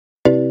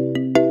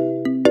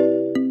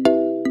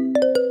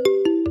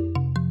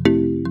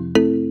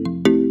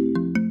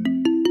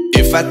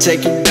If I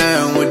take you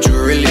down, would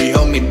you really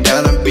hold me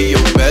down and be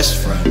your best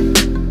friend?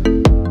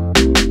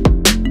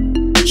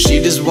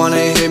 She just wanna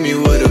hit me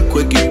with a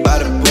quickie by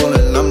the pool,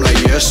 and I'm like,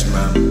 yes,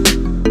 ma'am.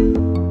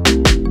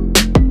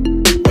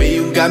 Way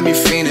you got me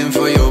fiending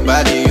for your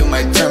body, you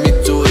might turn me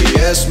to a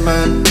yes,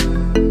 man.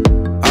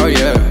 Oh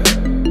yeah.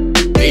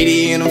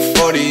 80 and I'm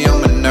 40,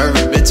 I'm a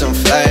nervous bitch, I'm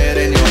flyer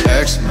than your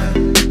ex,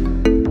 man.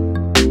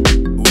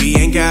 We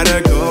ain't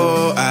gotta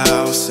go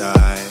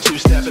outside.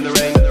 Two-step in the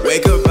rain.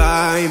 Wake up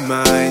by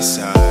my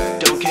side.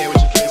 Don't care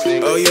what you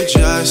think. Oh, you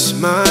just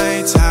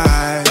my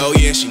type. Oh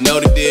yeah, she know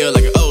the deal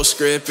like an old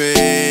script.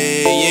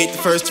 And you ain't the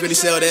first to really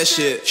sell that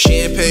shit.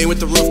 Champagne with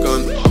the roof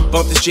gone.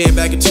 Bump this jam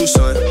back in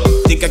Tucson.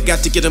 Think I got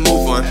to get a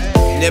move on.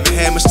 Never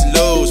had much to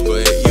lose,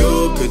 but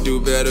you could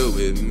do better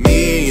with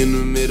me in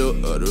the middle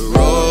of the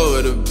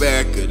road or the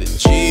back of the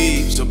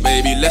Jeep. So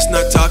baby, let's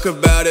not talk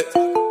about it,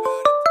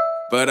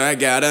 but I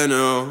gotta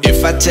know.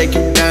 If I take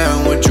you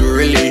down, would you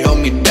really hold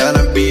me down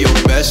and be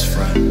your best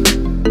friend?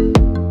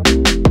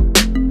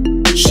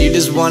 She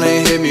just wanna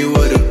hit me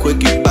with a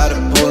quickie by the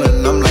pool,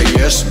 and I'm like,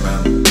 yes,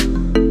 ma'am.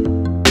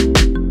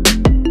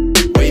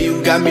 Way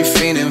you got me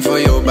fiending for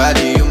your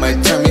body, you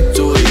might turn me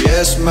to a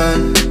yes,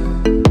 man.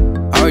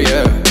 Oh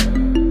yeah.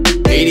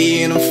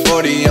 80 and I'm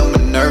 40, I'm a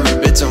nervous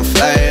bitch, I'm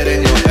flyer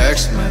than your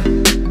ex,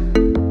 man.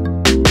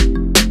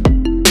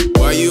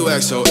 Why you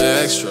act so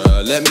extra?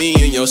 Let me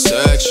in your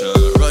section.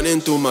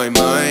 Running through my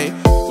mind,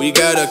 we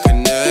got a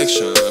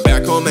connection.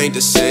 Back home ain't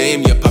the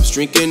same, your pop's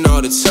drinking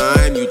all the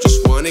time. You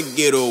just wanna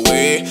get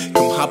away,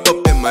 come hop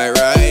up in my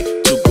ride.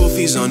 Two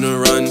goofies on the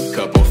run,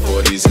 couple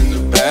 40s in the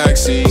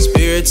backseat.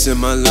 Spirits in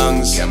my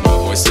lungs, got my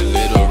voice a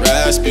little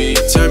raspy.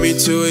 Turn me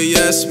to a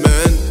yes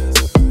man.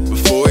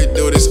 Before we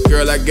do this,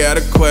 girl, I got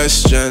a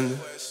question.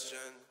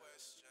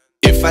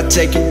 If I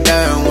take you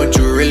down, would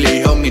you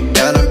really hold me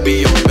down and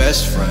be your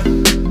best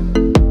friend?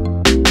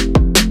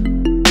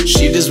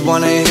 She just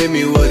wanna hit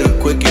me with a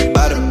quickie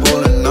by the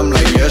pool, and I'm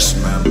like, yes,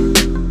 ma'am.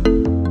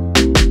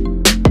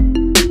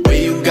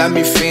 Way you got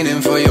me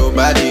fiending for your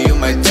body, you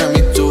might turn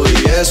me to a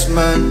yes,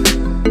 man.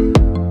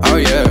 Oh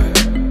yeah.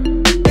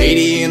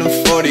 80 and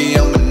I'm 40,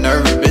 I'm a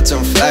nervous bitch,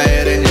 I'm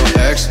flyer than your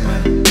ex, man.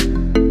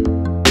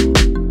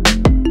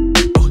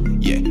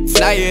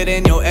 Flyer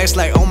than your ex,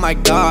 like oh my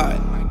god.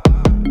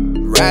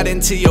 Right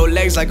into your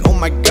legs, like oh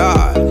my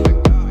god.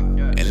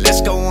 And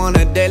let's go on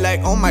a date,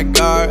 like oh my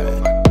god.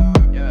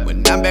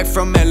 When I'm back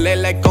from LA,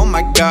 like oh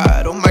my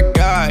god,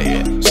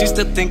 yeah. She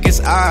still think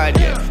it's odd,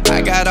 yeah.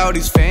 I got all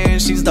these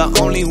fans, she's the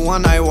only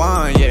one I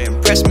want, yeah.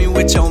 Impress me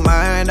with your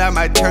mind, I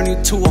might turn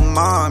you to a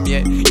mom,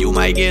 yeah. You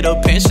might get a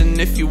pension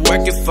if you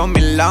work it for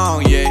me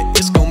long, yeah.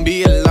 It's gonna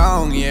be a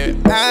long, yeah.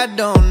 I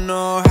don't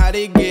know how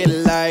they get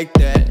like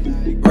that.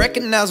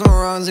 Recognize my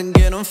wrongs and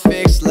get them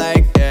fixed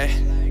like that.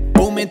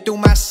 Booming through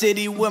my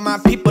city with my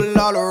people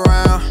all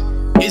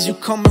around. Is you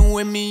coming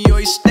with me or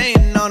you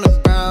staying on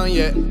the ground,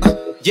 yeah?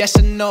 Yes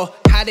or no,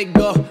 how'd it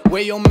go?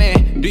 Where your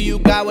man? Do you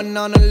got one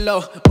on the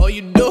low? Oh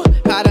you do?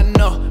 How'd I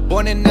know?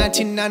 Born in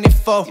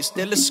 1994, you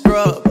still a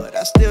scrub, but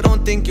I still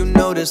don't think you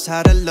notice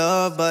how to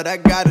love. But I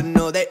gotta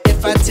know that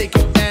if I take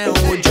you down,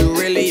 would you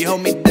really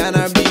hold me down?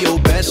 I'd be your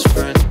best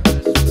friend.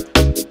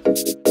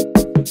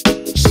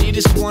 She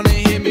just wanna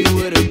hit me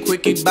with a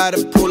quickie by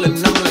the pool, and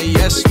I'm like,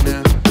 yes,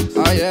 man.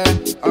 Oh yeah,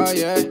 oh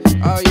yeah,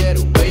 oh yeah.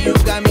 The way you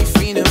got me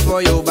fiending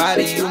for your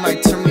body, you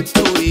might turn me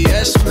to a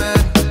yes, man.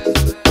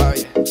 Oh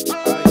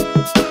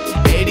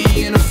yeah,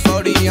 80 and a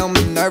 40, I'm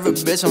a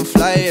nervous bitch, I'm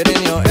flyer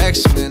than your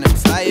ex, man. I'm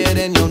flyer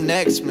than your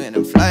next, man.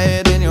 I'm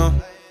flyer than your...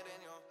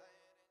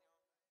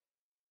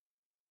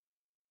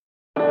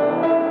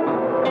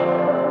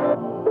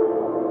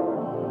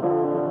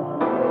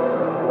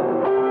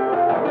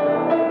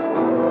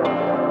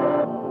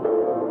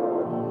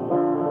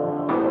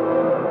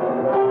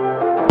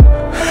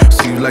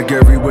 Like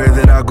everywhere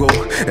that I go,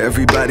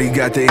 everybody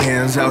got their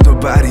hands out. The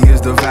body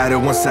is divided,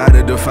 one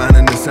sided,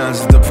 defining the signs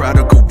of the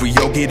prodigal. We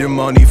all getting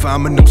money,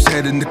 farming them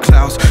head in the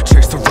clouds.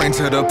 Chase the rain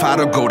to the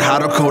pot of gold, how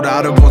to code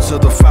audible to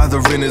the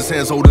Father in his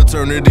hands. Hold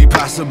eternity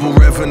possible,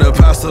 Reverend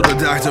Apostle, the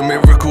doctor,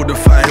 miracle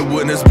defying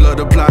witness. Blood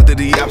applied to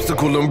the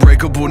obstacle,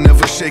 unbreakable,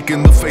 never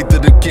shaking. The faith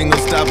of the King,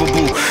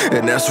 unstoppable,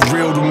 and that's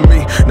real to me.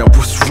 Now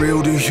what's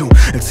real to you?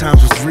 At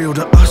times what's real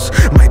to us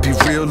might be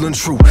real and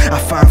true. I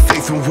find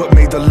faith in what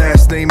made the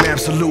last name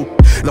absolute.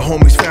 The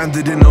homies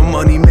founded in a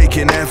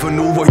money-making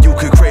avenue where you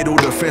could cradle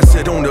the fence,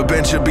 sit on the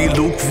bench and be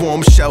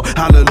lukewarm. Shout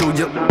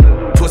hallelujah.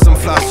 Put some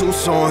fly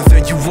suits on,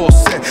 then you all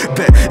set.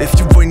 Bet if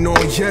you ain't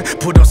on yet,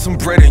 put up some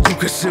bread and you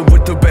can sit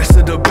with the best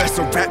of the best.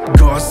 A rap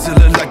God, still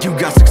like you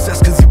got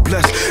success cause you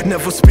blessed.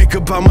 Never speak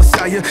about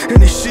Messiah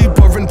and his sheep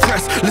are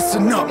impressed.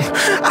 Listen up,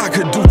 I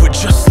could do it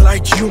just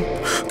like you.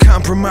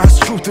 Compromise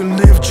truth and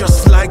live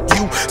just like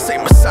you. Say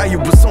Messiah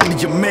was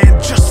only a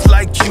man just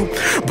like you,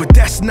 but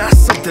that's not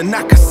something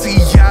I can see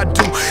I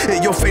do.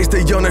 In your face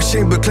they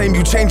unashamed but claim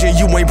you changing.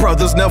 You ain't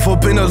brothers, never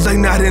been a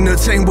lane, not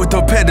entertained with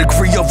the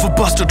pedigree of a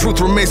buster. Truth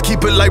remains,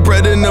 keep it like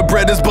bread and the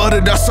bread is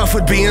buttered. I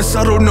suffered being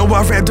subtle, no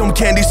I wrapped them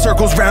candy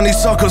circles round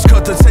these suckers.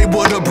 Cut the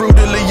table, the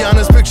brutally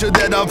honest picture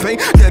that I paint.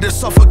 Let it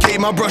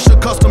suffocate my brush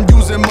accustomed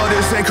using mud.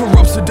 This ain't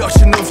corrupt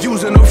seduction of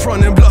using a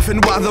front and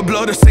bluffing. While the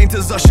blood of saints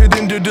is ushered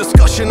into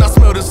discussion, I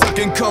smell the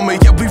sucking coming.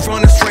 Yeah, we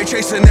running straight,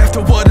 chasing after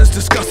what is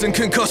disgusting.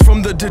 Concussed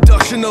from the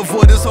deduction of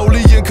what is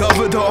holy and covered.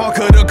 The ark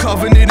of the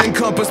covenant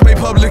encompassed, made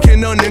public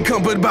and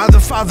unencumbered by the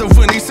Father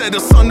when he said the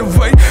Son to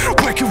wait.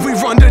 Where can we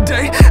run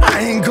today?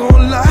 I ain't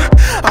gonna lie,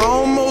 I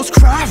almost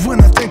cry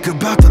when I think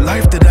about the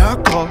life that I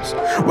caused.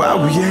 Why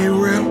we ain't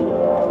real?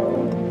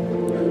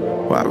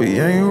 Why we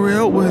ain't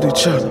real with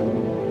each other?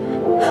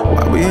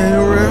 Why we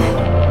ain't real?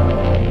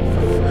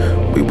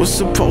 We were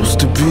supposed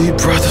to be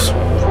brothers.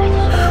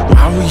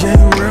 Why we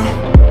ain't real?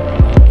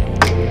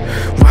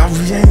 Why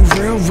we ain't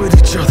real with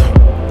each other?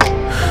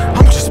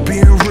 I'm just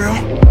being real.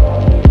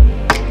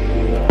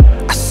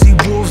 I see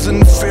wolves in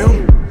the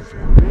film,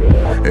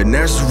 and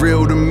that's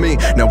real to me.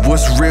 Now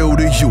what's real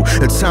to you?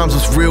 At times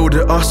what's real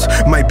to us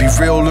might be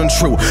real and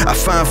true. I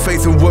find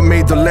faith in what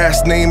made the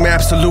last name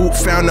absolute.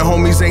 Found the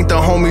homies ain't the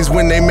homies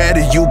when they mad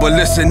at you. But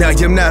listen, I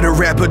am not a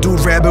rapper,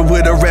 dude rapping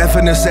with a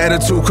ravenous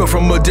attitude. Come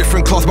from a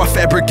different cloth, my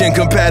fabric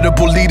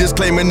incompatible. Leaders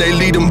claiming they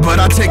lead them, but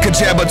I take a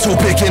jab or two,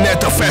 picking at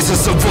the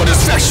fastest of what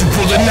is factual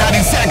and not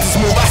exact. This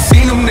move, I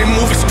seen them, they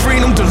move and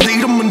screen them,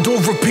 delete them and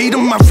don't repeat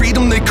them. I read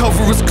them, they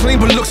cover is clean,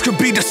 but looks could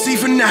be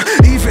deceiving. Now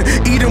even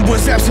Eden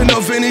was absent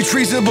of any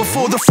treason.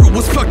 Before the fruit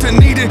was plucked and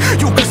eaten,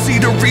 you can see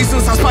the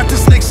reasons. I spot the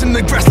snakes in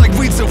the grass like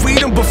weeds and weed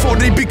them before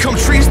they become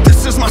trees.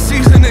 This is my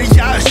season, and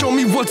yeah, show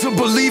me what to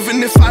believe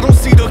in. If I don't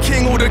see the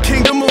king or the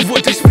kingdom of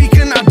what they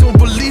speaking, I don't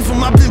believe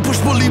them. I've been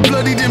pushed, bullied,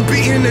 bloodied, and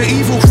beaten. The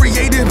evil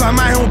created by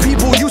my own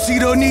people. You see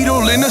the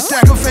needle in the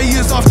stack of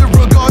failures, often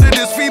regarded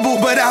as feeble,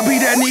 but I'll be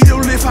that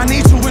needle if I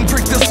need to and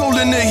prick the soul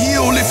in the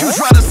heel. If you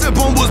try to step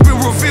on what's been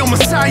revealed,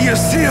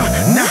 Messiah's here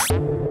now.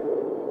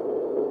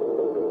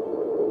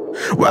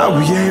 Why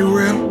we ain't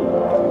real?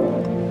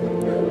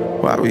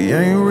 Why we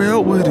ain't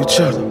real with each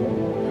other?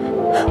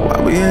 Why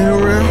we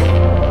ain't real?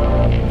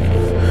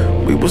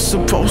 We were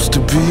supposed to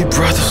be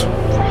brothers.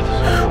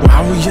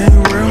 Why we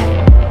ain't real?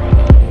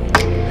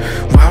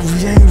 Why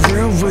we ain't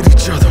real with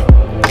each other?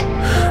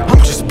 I'm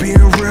just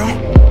being real.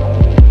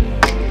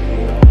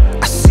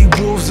 I see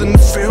wolves in the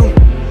film.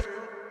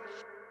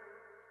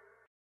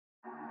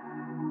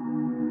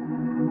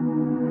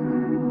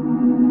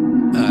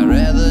 I'd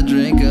rather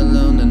drink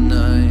alone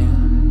tonight.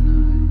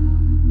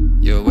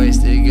 Your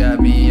wasted got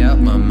me out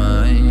my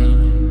mind.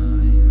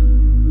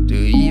 Do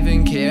you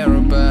even care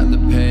about the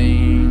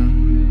pain?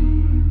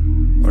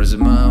 Or is it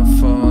my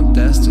fault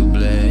that's to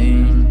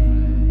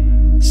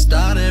blame?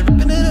 Started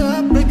ripping it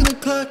up, breaking the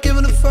clock,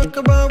 giving a fuck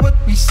about what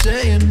we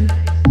saying.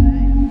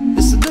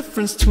 It's the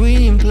difference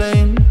between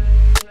playing.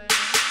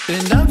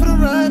 Been down for the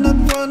ride, not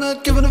for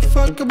not giving a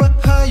fuck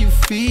about how you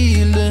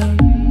feeling.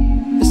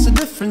 It's the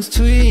difference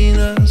between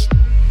us.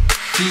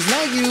 Feels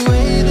like you're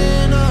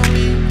waiting on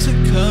me to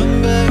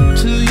come back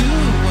to you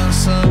on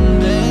some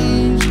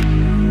days,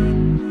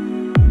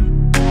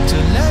 to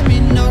let me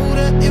know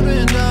that you've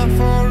been down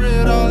for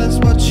it all. That's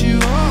what you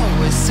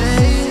always say.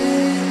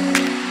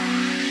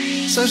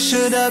 So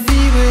should I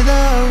be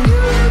without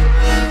you?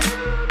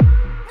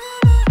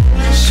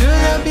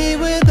 Should I be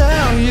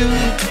without you?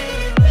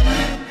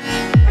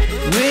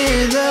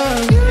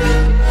 Without you?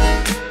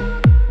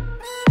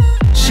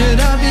 Should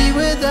I be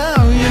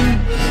without you?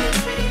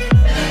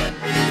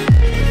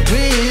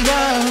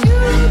 Without you?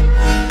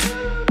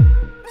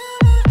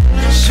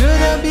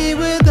 Should I be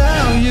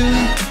without you?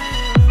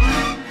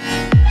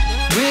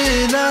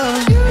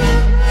 Without you?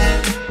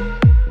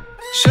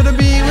 Should I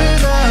be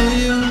without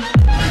you?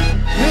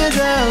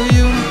 Without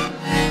you?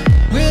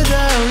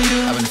 Without you?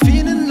 I've been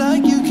feeling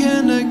like you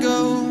can't let go,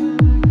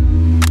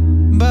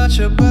 but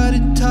your body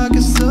talk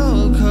is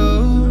so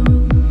cold.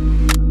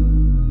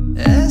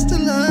 As the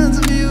lines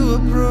of you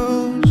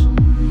approach,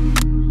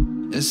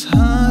 it's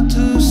hard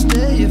to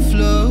stay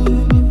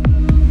afloat.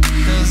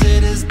 Cause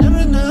it is never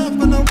enough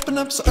when I open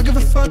up, so I give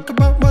a fuck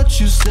about what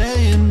you're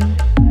saying.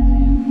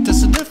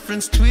 There's a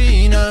difference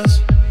between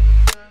us.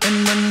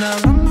 And when I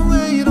run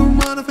away, you don't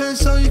wanna pay,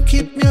 so you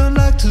keep me on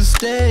lock to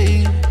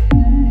stay.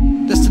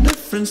 That's the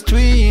difference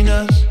between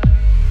us.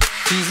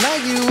 Feels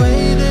like you're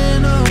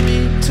waiting on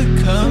me to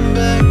come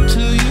back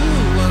to you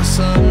on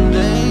some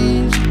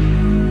days,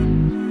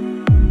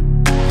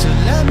 to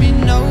let me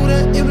know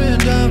that you've been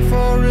down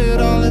for it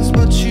all. That's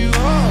what you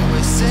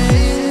always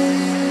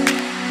say.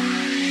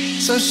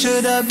 So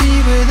should I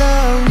be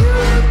without you?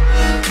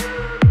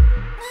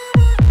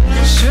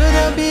 Should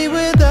I be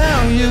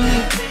without you?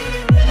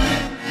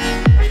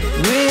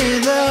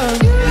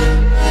 Without you?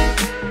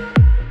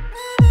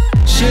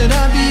 Should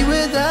I be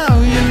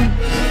without you?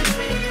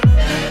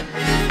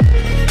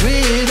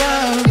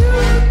 Without you?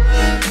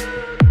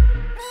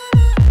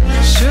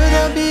 Should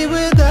I be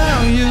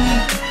without you?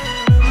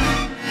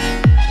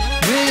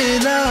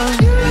 Without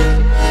you?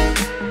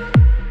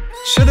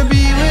 Should I be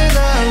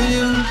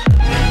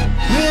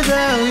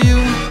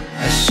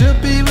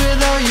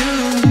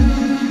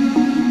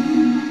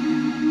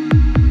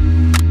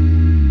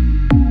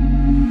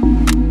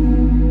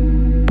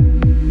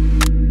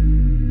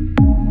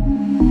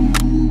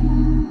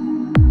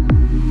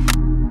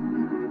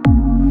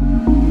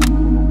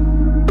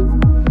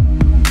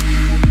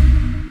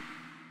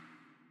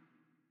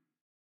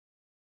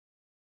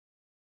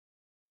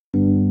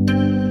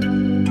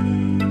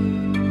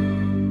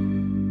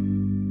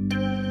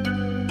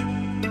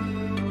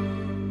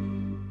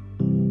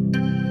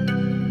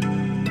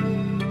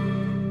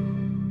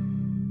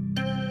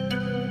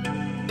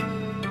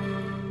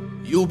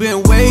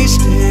been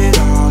wasted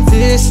all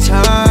this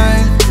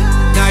time.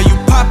 Now you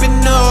popping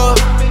up,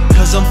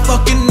 cause I'm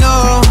fucking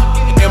up.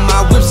 And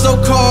my whip so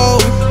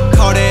cold,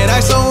 call that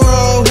ice on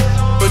road.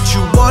 But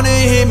you wanna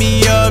hit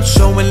me up,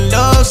 showing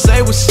love,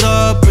 say what's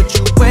up. But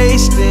you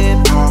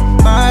wasting all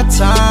my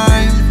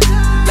time.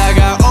 Like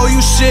I owe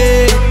you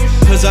shit,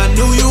 cause I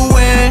knew you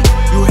when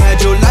you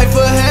had your life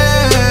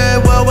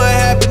ahead. What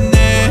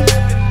happening?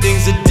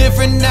 Things are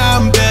different now,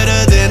 I'm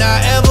better than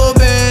I ever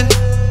been.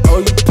 Oh,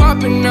 you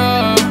popping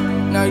up,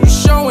 now you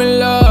showing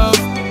love.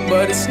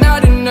 But it's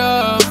not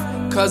enough,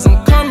 cause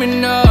I'm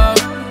coming up.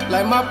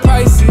 Like my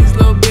prices,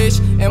 little bitch,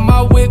 and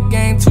my whip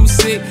game too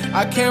sick.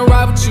 I can't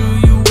ride with you,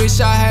 you wish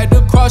I had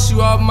to cross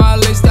you off my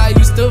list. I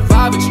used to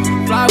vibe with you,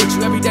 fly with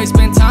you, every day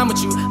spend time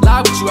with you,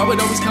 lie with you, I would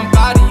always come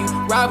by to you,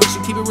 ride with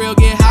you, keep it real,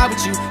 get high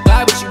with you,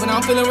 lie with you. When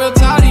I'm feeling real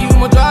tired of you,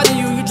 more dry than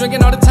you, you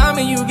drinking all the time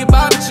and you get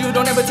by with you.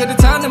 Don't ever take the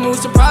time to move,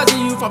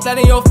 surprising you, fall flat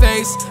in your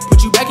face,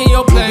 put you back in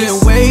your place.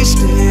 You've been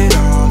wasted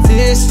all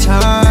this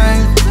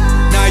time.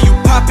 Now you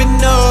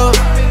popping up,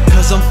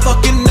 cause I'm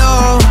fucking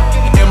up.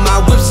 And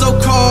my whip so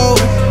cold,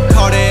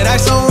 call that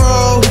ice on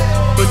road.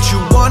 But you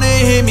wanna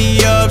hit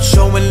me up,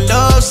 showing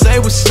love, say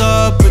what's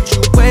up. But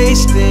you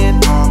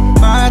wasting all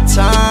my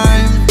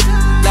time.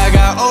 Like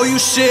I owe you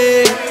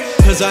shit,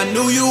 cause I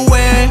knew you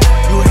when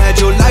you had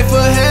your life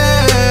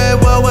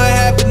ahead. What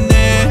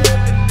happening?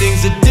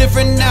 Things are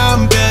different now,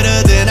 I'm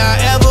better than I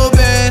ever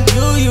been.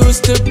 You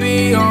used to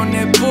be on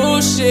that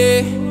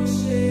bullshit,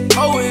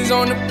 always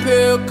on the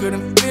pill,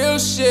 couldn't feel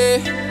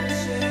shit.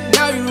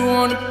 Now you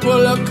wanna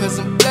pull up cause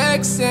I'm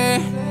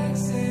flexing.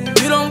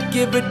 You don't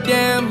give a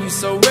damn, you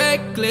so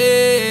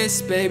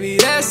reckless. Baby,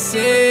 that's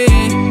it.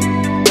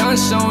 Done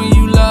showing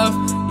you love.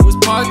 You was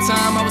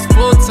part-time, I was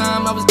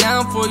full-time. I was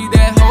down for you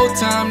that whole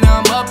time.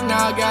 Now I'm up,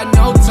 now I got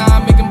no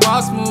time. Making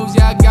boss moves,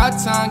 yeah, I got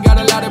time. Got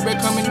a lot of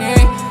bread coming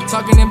in,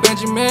 talking in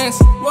Benjamins.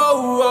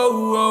 Whoa,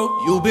 whoa,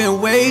 whoa. You've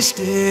been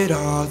wasted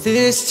all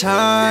this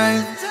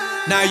time.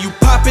 Now you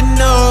popping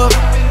up,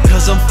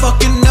 cause I'm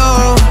fucking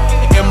up.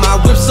 And my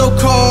whip so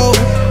cold,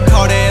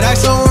 call that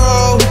ice on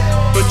road.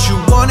 But you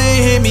wanna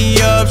hit me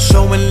up,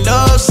 showing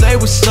love, say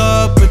what's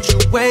up. But you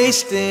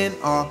wasting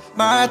all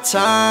my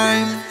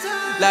time.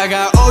 Like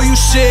I owe you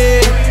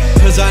shit,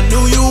 cause I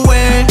knew you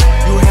when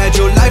you had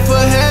your life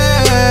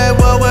ahead.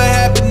 What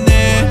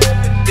happening?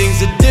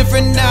 Things are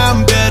different now,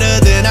 I'm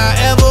better than I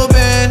ever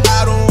been.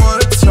 I don't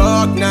wanna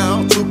talk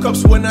now, 2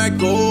 cups when I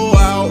go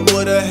out.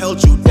 Would've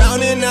held you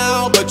down and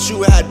out, but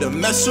you had to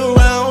mess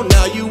around.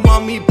 Now you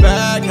want me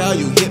back, how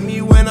you hit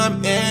me when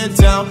I'm in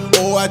down.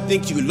 Oh, I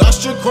think you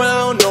lost your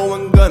crown, no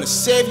one gonna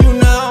save you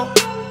now.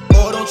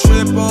 Oh, don't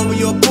trip over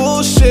your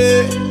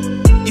bullshit.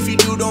 If you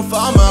do, don't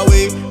fall my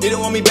way. They didn't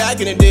want me back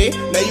in the day,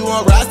 now you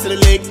want rise to the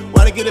lake.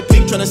 Wanna get a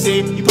pic, tryna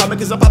say you poppin'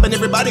 cause I'm poppin',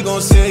 everybody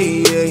gon'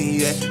 say yeah,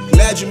 yeah.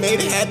 Glad you made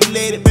it, happy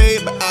lady,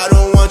 babe, but I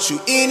don't want you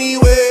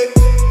anyway.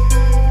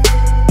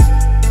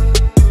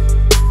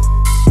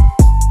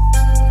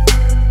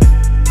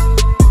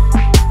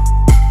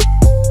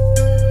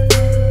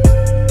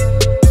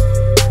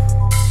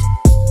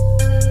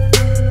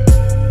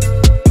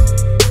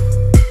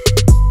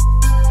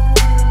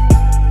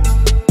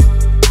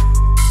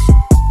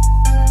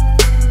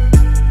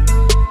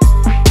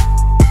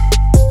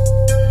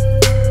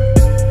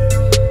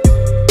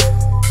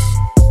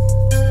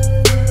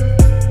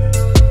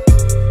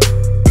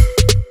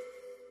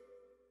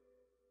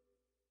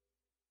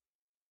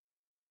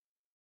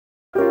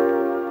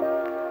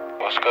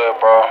 What's good,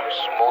 bro?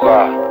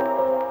 Smoolah.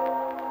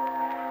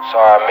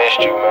 Sorry I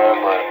missed you, man,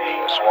 but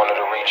just wanted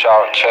to reach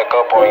out and check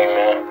up on you,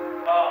 man.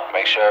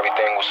 Make sure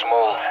everything was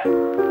smooth.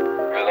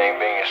 Really ain't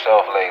been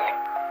yourself lately.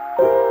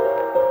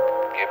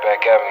 Get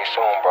back at me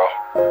soon, bro.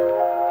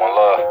 One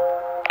love.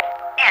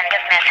 End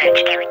of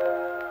message, Gary.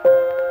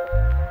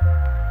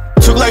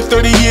 Took like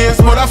 30 years,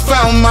 but I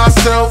found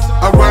myself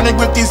ironic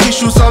with these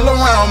issues all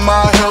around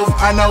my health.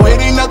 I know it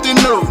ain't nothing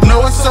new,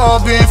 no, it's all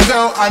been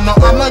felt. I know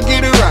I'ma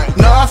get it right,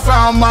 no, I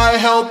found my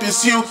help,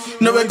 it's you.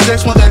 No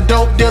execs want that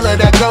dope dealer,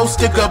 that go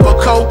stick up a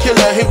cold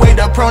killer. He wait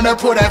up prone to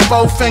pull that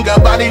 4-finger,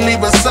 body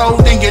leave a soul,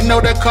 then you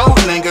know the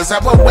code lingers. I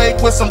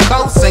awake with some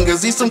cold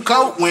singers, these some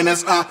cold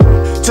winners,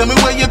 Tell me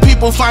where your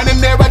people finding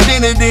their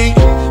identity.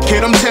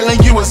 Kid, I'm telling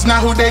you it's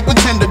not who they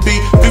pretend to be.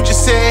 Future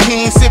said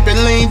he ain't sipping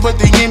lean, but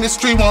the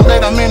industry won't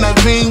let him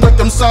intervene. But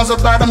them songs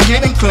about him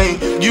getting clean.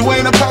 You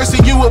ain't a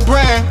person, you a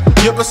brand.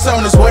 Your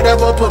persona's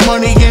whatever, put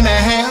money in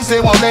their hands, they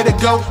won't let it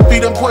go.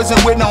 Feed them poison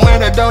with no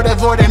antidote,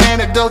 avoiding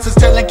antidotes is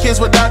telling kids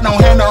without no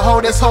hand or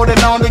hold that's holding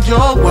on to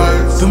your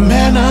words. The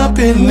man up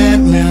in that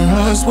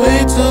mirror's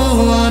way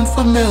too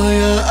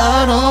unfamiliar.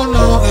 I don't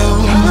know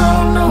him.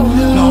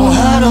 No,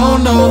 I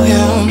don't know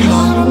him.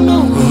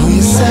 No. Who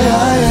you say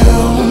I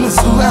am, it's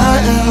who I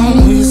am.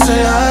 Who you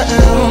say I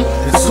am,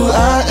 it's who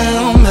I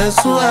am.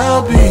 That's who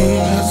I'll be.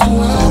 That's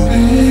who I'll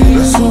be.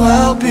 That's who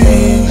I'll be.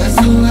 That's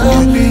who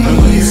I'll be.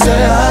 Who you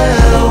say I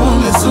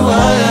am, it's who I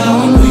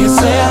am. Who you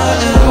say I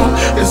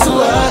am, it's who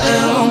I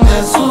am.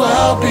 That's who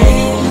I'll be.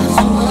 That's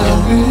who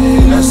I'll be.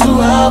 That's who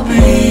I'll be.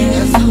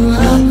 That's who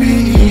I'll be.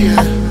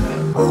 Yeah.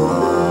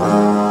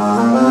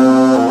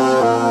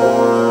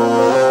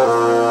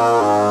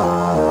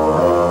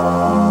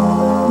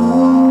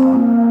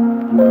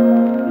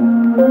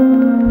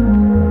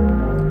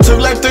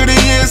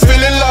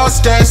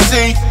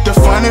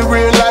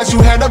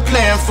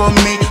 for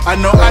me. I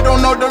know I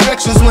don't know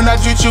directions when I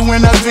treat you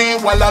in a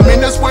vein. While I'm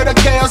in this world of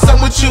chaos,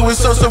 I'm with you, it's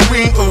so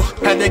serene.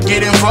 Had to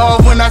get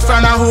involved when I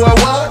found out who I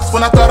was.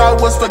 When I thought I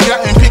was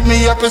forgotten, picked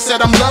me up and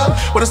said I'm loved.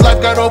 But this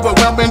life got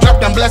overwhelming,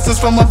 dropped them blessings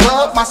from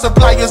above. My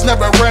suppliers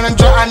never running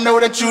dry, I know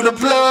that you the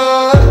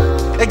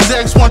blood.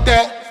 Execs want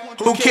that.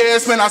 Who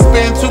cares, man? I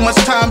spend too much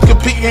time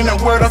competing in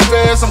world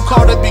affairs. I'm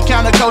called to be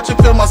counterculture,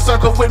 fill my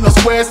circle with no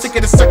squares. Sick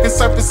of the second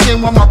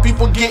surfacing while my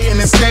people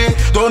getting instead.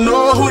 Don't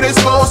know who they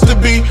supposed to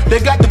be. They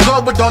got the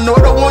gold, but don't know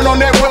the one on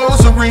that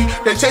rosary.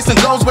 They chasing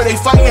goals, but they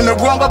fighting the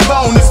wrong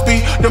opponents.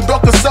 Be them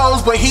broken souls,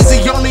 but he's the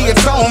only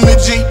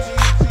atonement, G.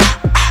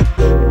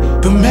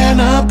 The man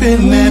up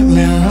in that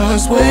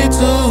mirror's way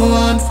too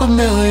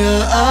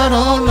unfamiliar. I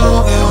don't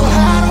know him.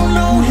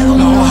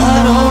 No,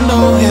 I don't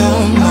know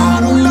him.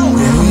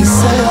 He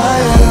say I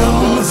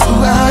am, that's who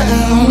I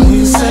am.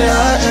 He say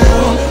I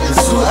am,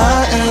 that's who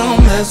I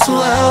am. That's who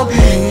I'll be.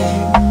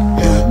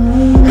 Yeah,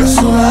 that's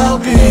who I'll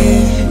be.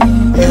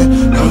 Yeah,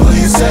 no,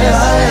 he say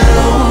I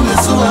am,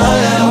 that's who I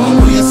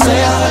am. He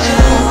say I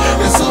am,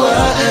 that's who I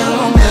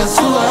am. That's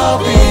who I'll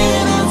be.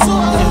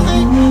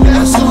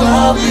 That's who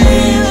I'll be.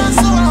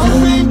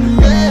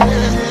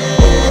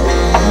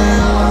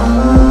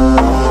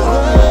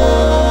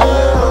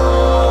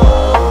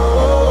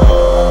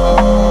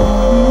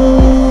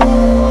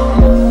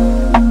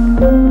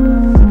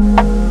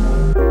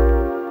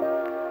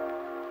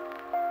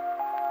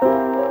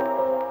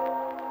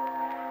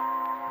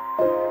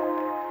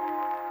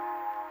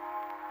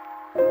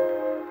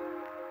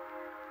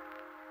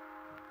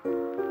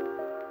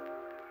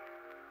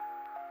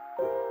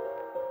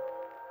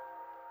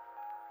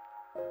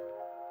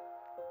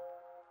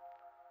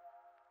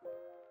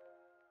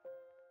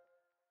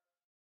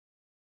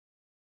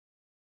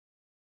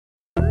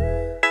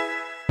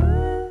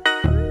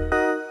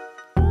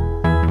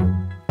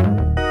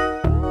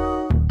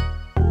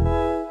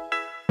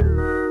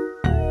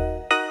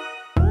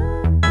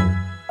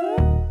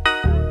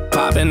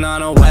 Poppin'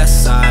 on the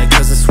west side,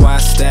 cause that's where I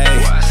stay.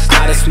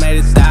 I just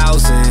made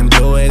 1,000,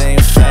 blew it in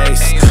your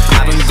face.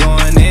 I've been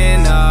going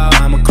in,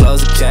 I'ma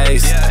close the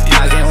case.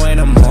 I can't wait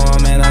no more,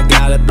 man, I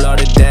gotta blow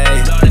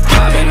today.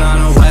 Poppin'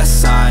 on the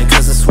west side,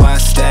 cause that's where I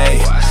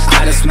stay.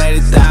 I just made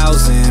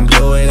 1,000,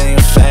 blew it in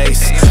your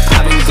face.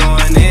 I've been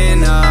going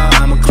in,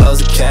 I'ma close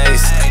the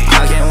case.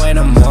 I can't wait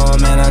no more,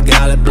 man, I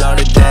gotta blow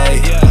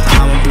today.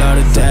 I'ma blow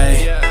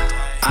today.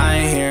 I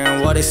ain't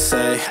hearing what they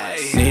say.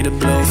 Need a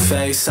blue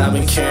face, I've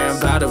been caring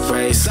about the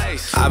race.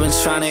 I've been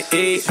trying to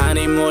eat, I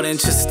need more than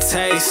just a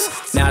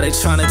taste. Now they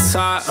trying to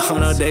talk, oh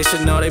no, they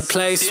should know their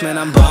place. Man,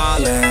 I'm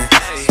ballin',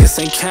 this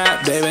ain't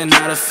cap, baby,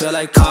 now I feel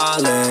like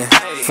calling.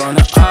 From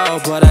the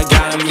O, but I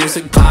got the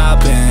music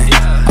poppin'.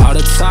 All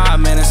the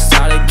time, man, it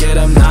started to get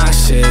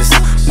obnoxious.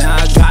 Now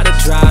I gotta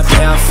drive,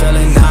 yeah, I'm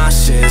feeling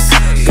nauseous.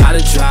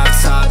 Gotta drive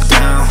top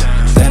down,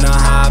 then I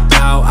hop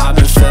out. I've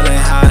been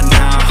feeling hot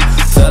now,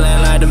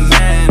 feeling like the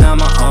man, I'm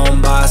my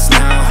own boss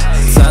now.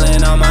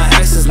 Telling all my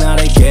exes, now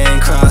they getting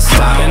crossed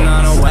out. Poppin'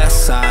 on the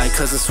west side,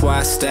 cause that's where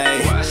I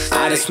stay.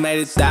 I just made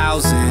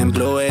 1,000,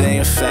 blew it in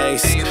your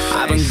face.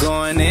 I've been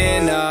going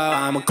in,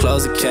 I'ma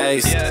close the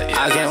case.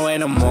 I can't wait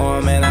no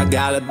more, man, I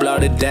gotta blow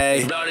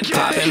today.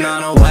 Poppin'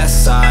 on the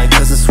west side,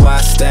 cause that's where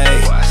I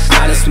stay.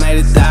 I just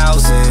made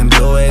 1,000,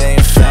 blew it in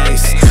your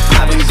face.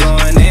 I've been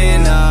going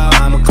in,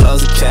 I'ma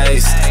close the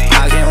case.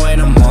 I can't wait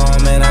no more,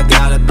 man, I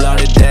gotta blow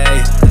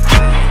today.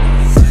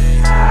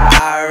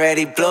 I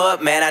already blew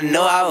up, man, I knew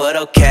I would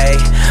okay.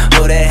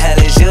 Who the hell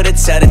is you to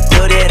tell the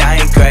dude that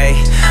I ain't great?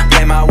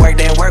 Play my work,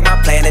 then work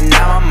my plan, and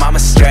now I'm on my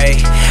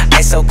straight.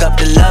 I soak up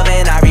the love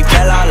and I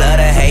repel all of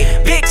the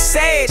hate. Big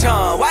Sage,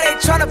 why they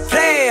tryna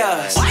play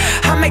us?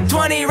 I make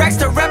 20 racks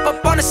to rap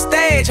up on the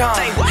stage,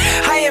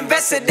 I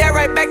invested that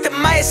right back to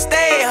my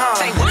estate,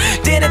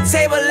 Dinner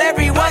table,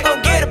 everyone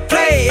gon' get a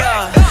play,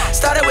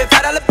 Started with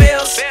 $5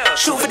 bills,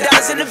 shoot for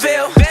dollars in the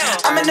Ville.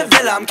 I'm in the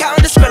villa, I'm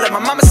counting the skrilla. My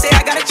mama say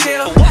I gotta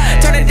chill,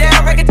 turning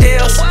down record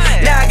deals.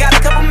 Now I got a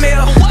couple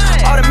mil,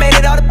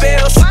 automated all the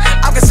bills.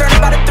 I'm concerned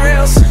about the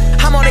thrills.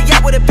 I'm on a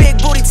yacht with a big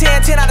booty,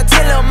 10 out of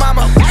 10, little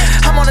mama.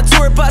 I'm on a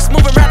tour bus,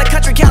 moving around the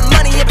country, counting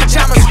money in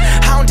pajamas.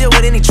 I don't deal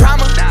with any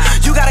drama.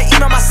 You gotta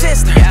email my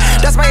sister,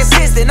 that's my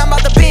assistant. I'm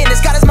about the business,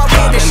 God is my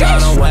witness.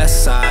 Poppin' on the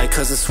west side,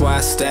 cause that's where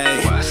I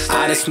stay.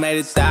 I just made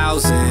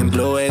 1,000,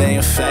 blew it in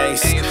your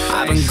face.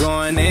 I've been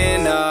going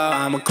in,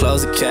 I'ma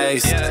close the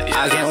case.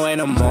 I can't wait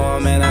no more,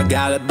 man, I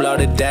gotta blow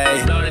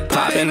today.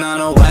 Poppin' on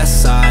the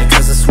west side,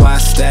 cause that's where I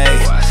stay.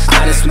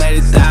 I just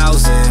made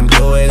 1,000,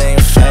 blew it in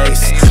your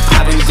face.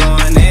 I've been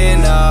going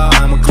in,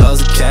 I'ma close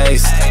the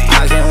case.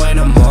 I can't wait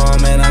no more,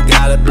 man, I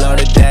gotta blow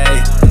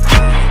today.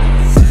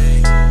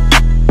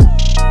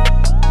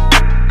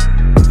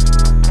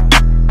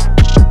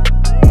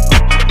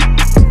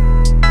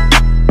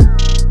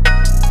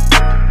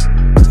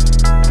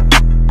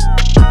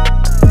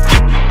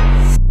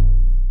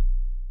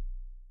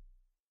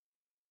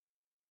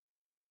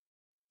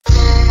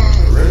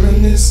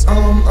 Reminisce,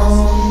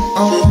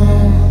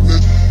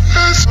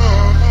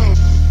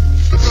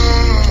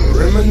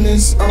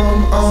 Reminisce,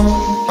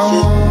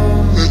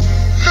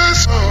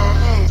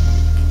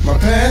 My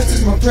past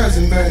is my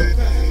present, babe.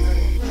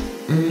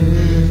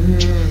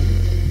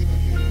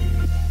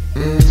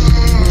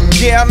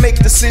 Yeah, I make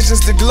decisions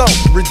to glow.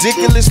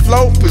 Ridiculous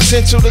flow,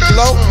 potential to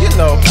glow. You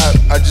know,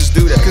 I just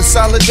do that.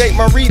 Consolidate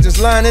my regions,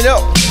 line it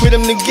up, put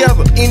them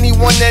together.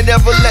 Anyone that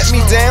ever let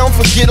me down,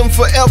 forget them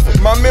forever.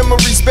 My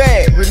memory's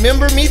bad,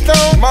 remember me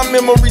though? My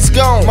memory's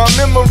gone. My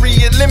memory,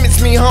 it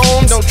limits me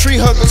home. No tree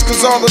huggers,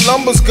 cause all the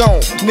lumber's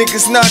gone.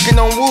 Niggas knocking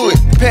on wood,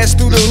 pass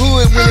through the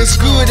hood when it's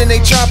good and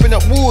they chopping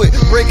up wood.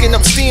 Breaking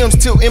up stems,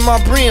 tilting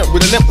my brim.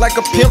 With a limp like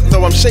a pimp,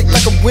 though I'm shaped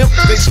like a wimp.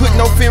 They put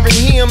no fear in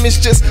him,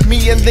 it's just me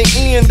and the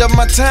end of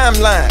my timeline.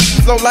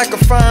 Flow like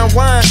a fine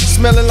wine,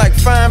 smelling like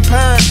fine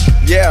pine.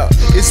 Yeah,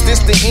 is this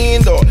the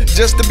end or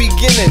just the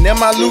beginning? Am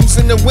I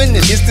losing or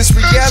winning? Is this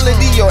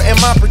reality or am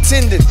I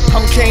pretending?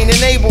 I'm Cain and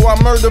Abel, I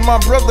murdered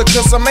my brother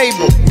cause I'm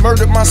able.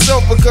 Murdered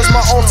myself because my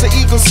alter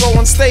ego's so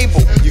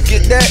unstable. You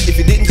get that? If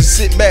you didn't, just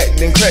sit back,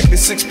 then crack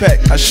this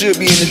six-pack. I should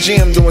be in the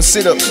gym doing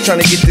sit-ups,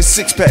 trying to get this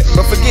six-pack.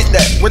 But forget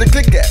that, where the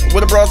click at?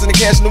 Where the bras and the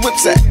cash and the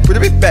whips at? Put a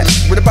bit back,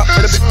 with a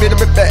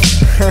bit back.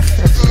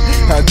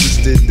 I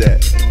just did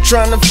that.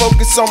 Trying to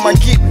focus on my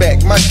get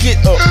back, my get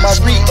up, my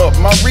re-up,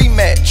 my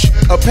rematch.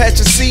 A patch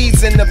of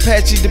seeds and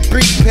Apache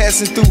debris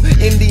passing through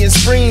Indian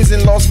Springs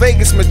in Las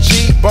Vegas, my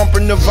G.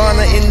 Bumping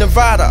Nirvana in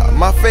Nevada.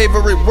 My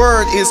favorite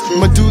word is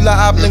medulla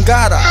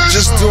oblongata.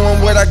 Just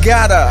doing what I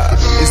gotta.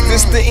 Is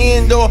this the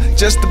end or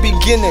just the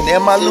beginning?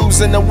 Am I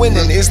losing or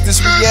winning? Is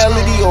this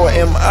reality or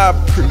am I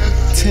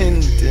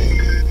pretending?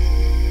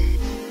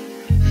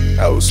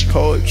 That was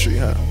poetry,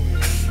 huh?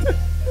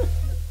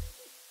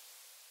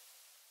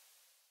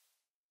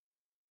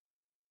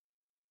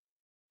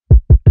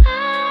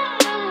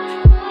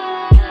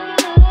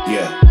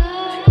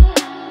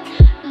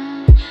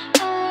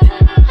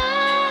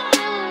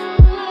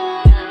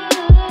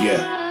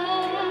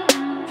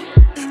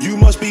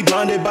 Be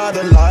blinded by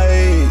the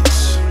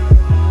lights.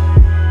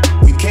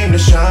 We came to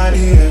shine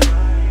here.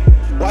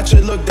 Watch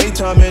it look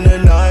daytime in the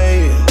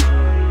night.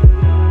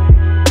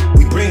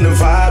 We bring the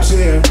vibes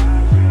here.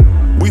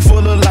 We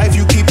full of life,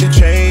 you keep the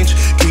change.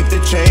 Keep the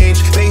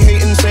change. They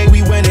hate and say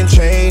we went and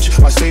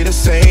changed. I stay the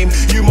same.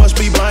 You must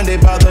be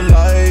blinded by the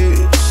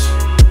lights.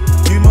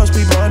 You must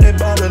be blinded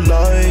by the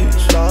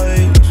lights,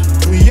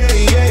 lights. Yeah,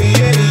 yeah,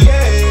 yeah,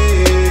 yeah.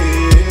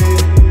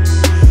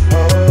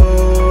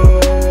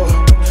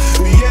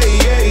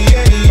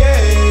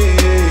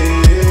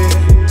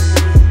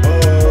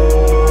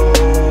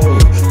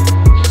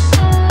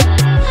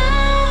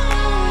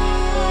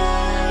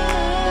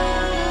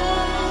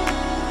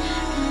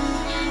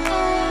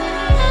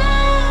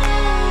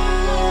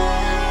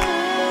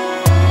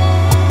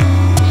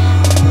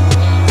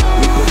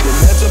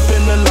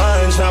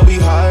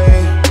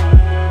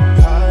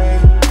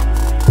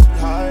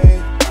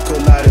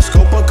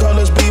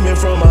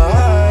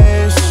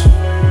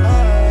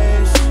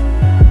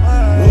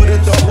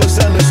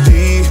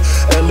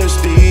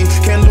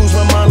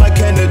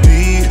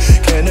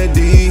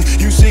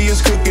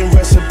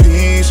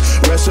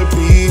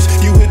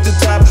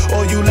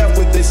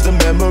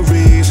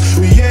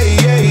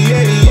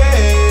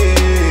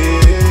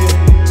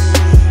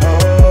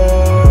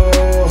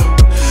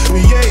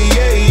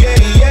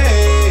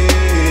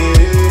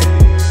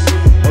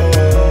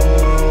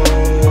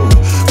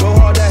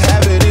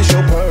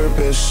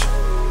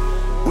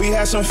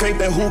 Some faith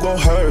that who gon'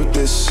 hurt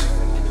this?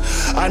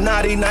 I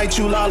naughty night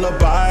you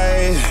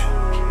lullaby.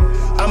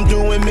 I'm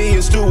doing me,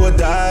 it's do or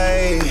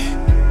die.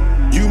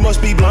 You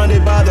must be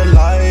blinded by the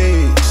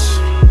lights.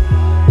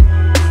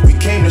 We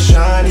came to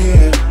shine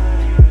here.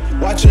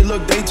 Watch it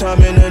look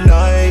daytime in the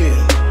night.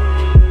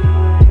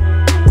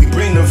 We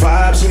bring the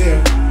vibes here.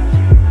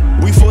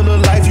 We full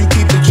of life, you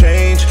keep the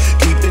change.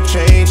 Keep the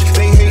change.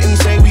 They hate and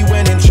say we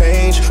went and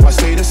changed. I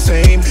stay the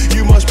same.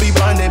 You must be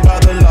blinded by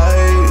the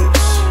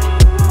lights.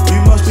 You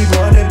must be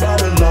blinded by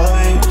the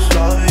lights,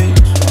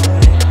 lights.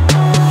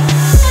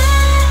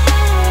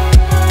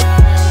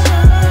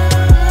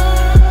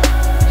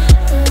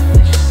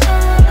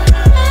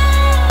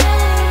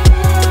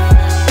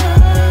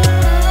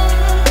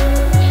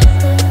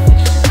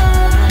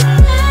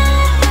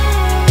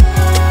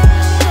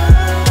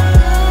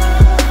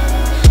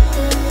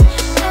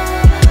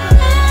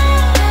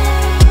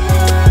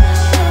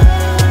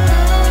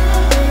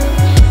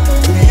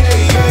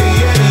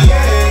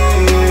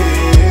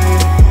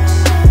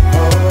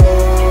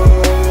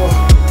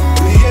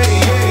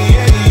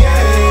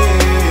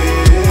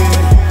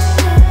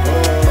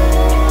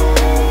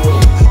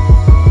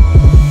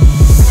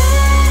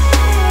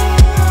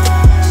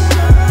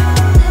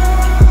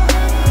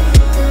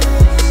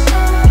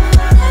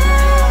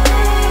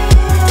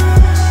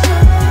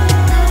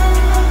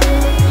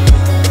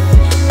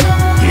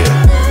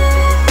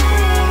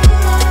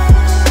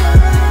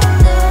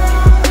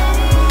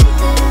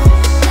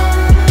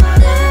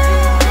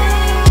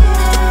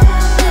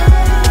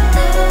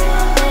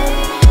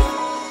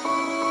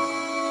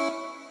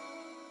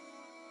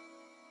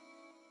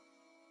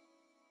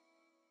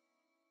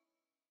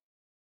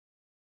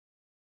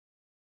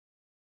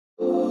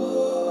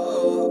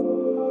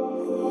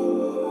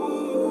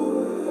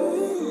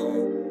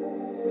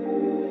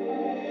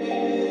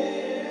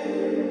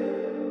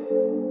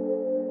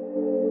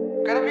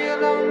 be a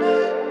long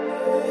night.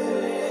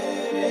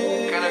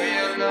 Gonna be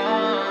a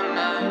long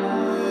night.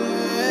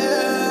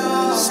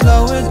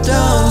 Slow it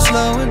down,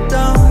 slow it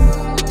down.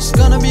 It's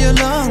gonna be a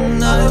long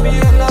night.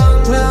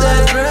 Put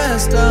that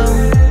dress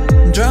down.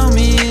 Drown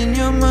me in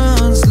your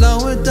mind.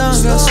 Slow it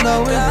down, girl,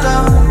 slow it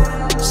down.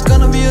 It's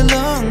gonna be a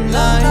long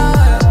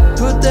night.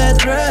 Put that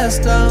dress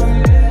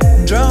down.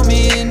 Drown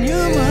me in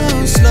your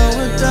mind. Slow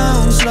it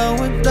down, slow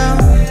it down.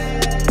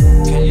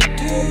 Can you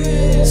do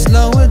it?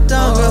 Slow it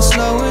down, girl,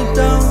 slow it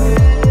down.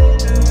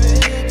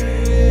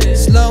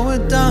 Slow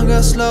it down,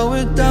 girl, slow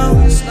it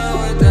down.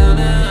 Slow it down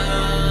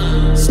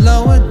now.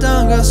 Slow it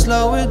down, girl,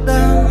 slow it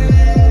down.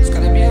 It's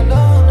gonna be a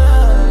long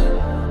night.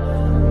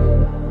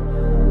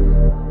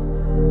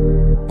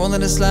 Won't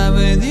let it slide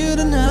with you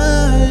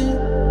tonight.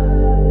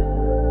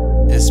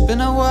 It's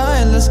been a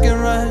while, let's get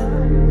right.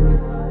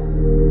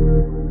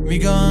 We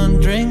gon'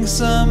 drink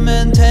some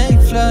and take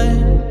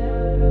flight.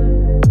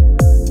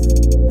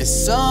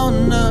 It's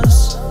on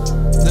us.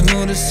 The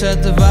mood is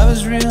set, the vibe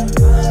is real.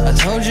 I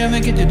told you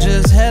make it, you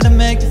just had to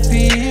make it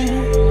feel.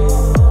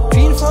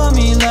 Feel for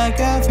me like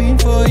I feel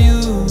for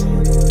you.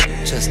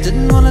 Just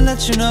didn't wanna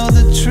let you know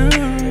the truth.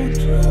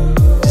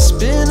 It's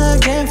been a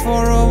game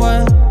for a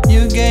while.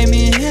 You gave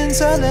me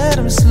hints, I let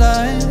them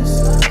slide.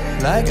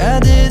 Like I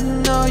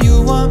didn't know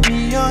you want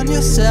me on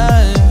your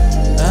side.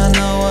 I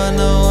know, I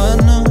know, I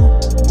know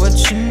what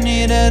you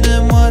needed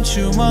and what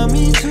you want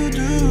me to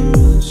do.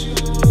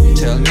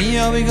 Tell me,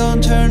 are we gon'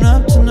 turn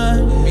up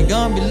tonight? We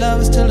gon' be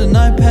lovers till the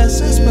night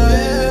passes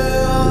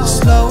by.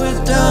 Slow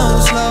it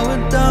down, slow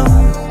it down.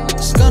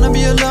 It's gonna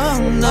be a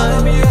long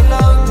night.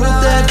 Put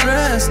that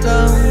dress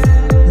down.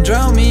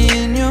 Drown me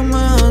in your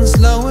mind.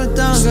 Slow it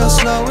down, girl,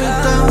 slow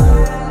it down.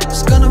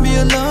 It's gonna be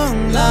a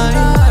long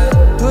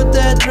night. Put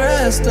that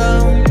dress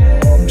down.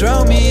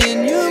 Drown me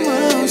in your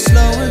mind.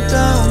 Slow it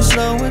down,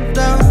 slow it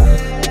down.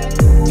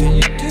 Can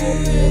you do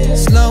it?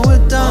 Slow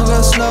it down,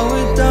 girl, slow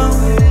it down.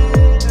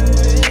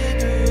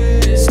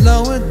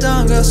 Slow it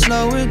down, girl,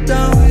 slow it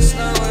down.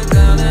 Slow it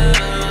down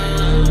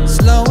now.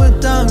 Slow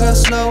it down, girl,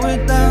 slow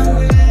it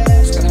down.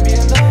 It's gonna be a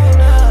long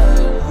night.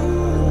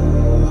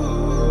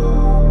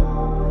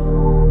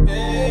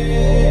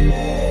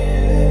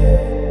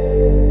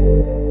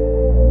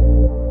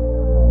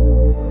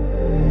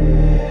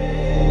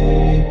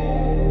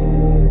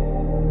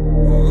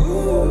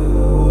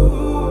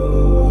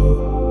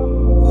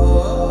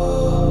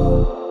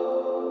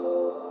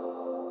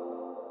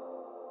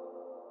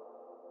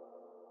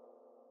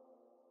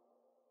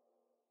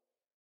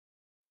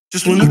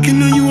 Just when looking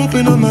at you,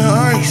 open up my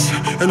eyes,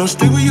 and I'll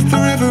stay with you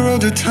forever all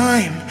the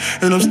time.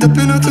 And I'm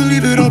stepping out to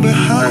leave it all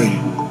behind.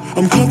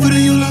 I'm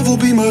confident your love will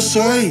be my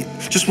side.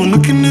 Just when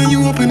looking at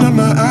you, open up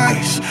my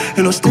eyes,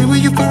 and I'll stay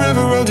with you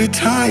forever all the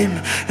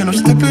time. And I'm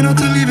stepping out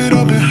to leave it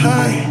all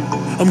behind.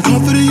 I'm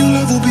confident your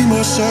love will be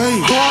my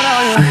side. Hold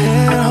out your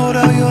hand, hold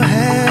out your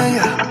hand,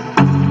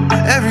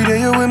 yeah. Every day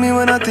you're with me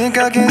when I think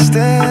I can't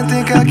stand,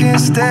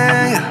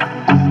 yeah.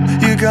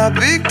 You got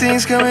big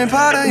things coming,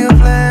 part of your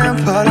plan,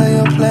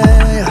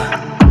 yeah.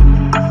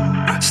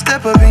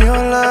 Step up in your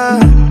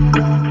love,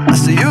 I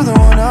say you're the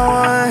one I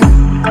want.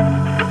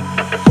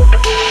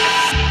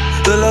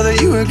 The love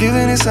that you were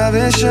giving is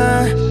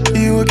salvation.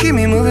 You will keep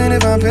me moving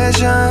if I'm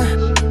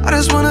patient. I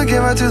just wanna get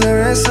right to the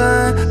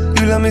racing.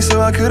 You love me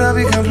so I could have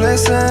be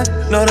complacent.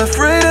 Not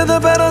afraid of the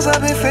battles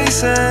I've been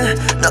facing.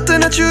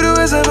 Nothing that you do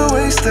is ever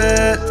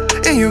wasted.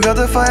 And you got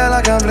the fire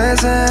like I'm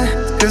blazing.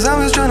 Cause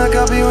I'm just tryna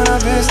copy when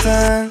I'm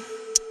pasting.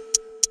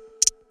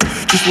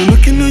 Just when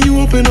looking at you,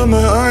 open up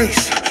my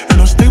eyes,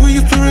 and I'll stay with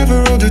you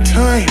forever all the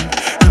time.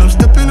 And I'm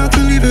stepping out to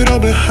leave it all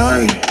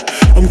behind.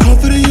 I'm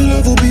confident your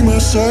love will be my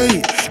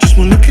side. Just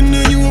when looking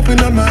at you, open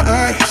up my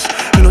eyes,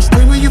 and I'll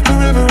stay with you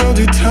forever all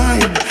the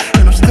time.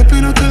 And I'm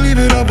stepping out to leave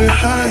it all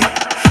behind.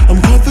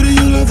 I'm confident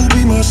your love will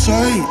be my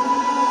side.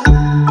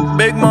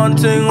 Big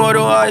mountain, what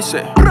do I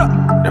say?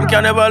 Them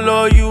can never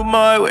love you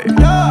my way.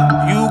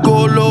 You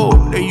go low,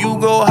 then you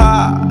go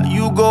high.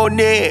 You go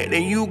near,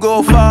 then you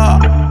go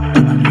far.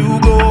 You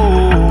go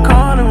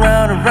calling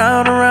round and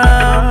round and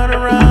round,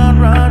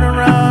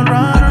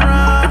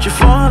 but you're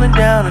falling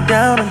down and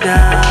down and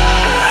down.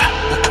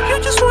 You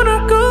just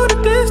wanna go the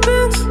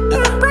distance.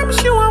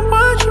 Promise you I'm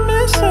what you're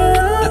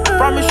missing.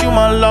 Promise you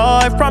my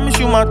life, promise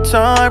you my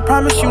time,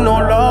 promise you no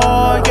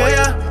lie,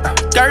 yeah.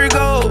 Carry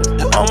go,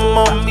 I'm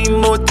on me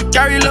more to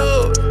carry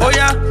load. Oh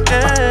yeah,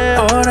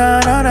 yeah. Oh na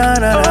na na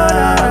na na.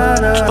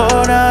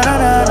 Oh na na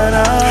na na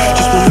na.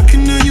 Just when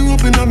looking at you,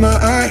 open up my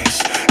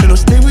eyes, and I'll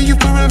stay with you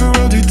forever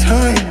all the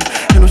time.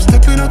 And I'm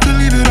stepping out to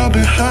leave it all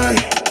behind.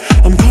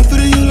 I'm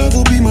confident your love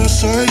will be my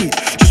side.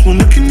 Just when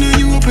looking at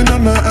you, open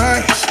up my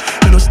eyes,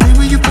 and I'll stay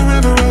with you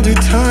forever all the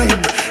time.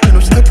 And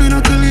I'm stepping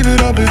out to leave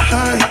it all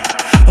behind.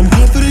 I'm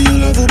confident your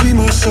love will be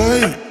my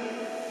side.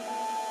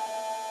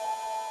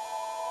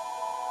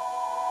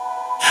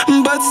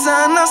 But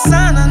sana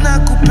sana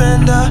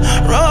nakupenda,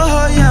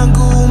 roho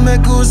yangu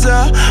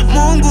umeguza.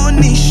 Mungu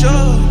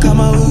nisho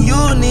kama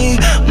huyu ni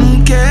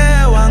mke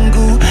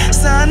wangu.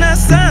 Sana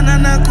sana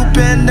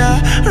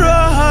nakupenda,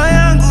 roho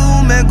yangu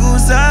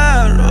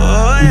umeguza,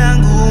 roho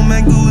yangu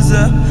umeguza.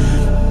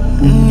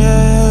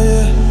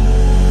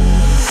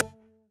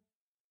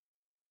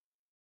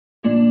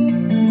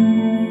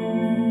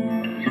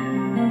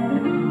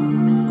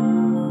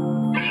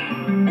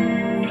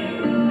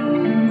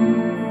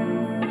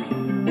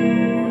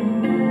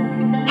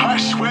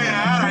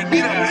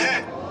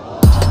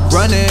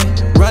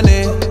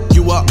 running.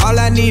 You were all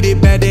I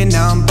needed back then,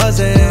 now I'm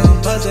buzzing.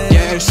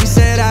 Yeah, she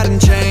said I done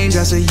changed.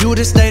 I said you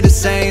just stay the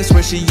same.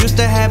 Swear she used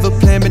to have a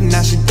plan, but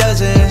now she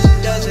doesn't.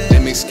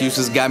 Them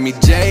excuses got me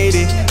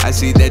jaded. I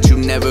see that you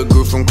never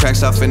grew from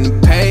cracks off in the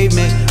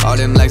pavement. All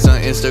them likes on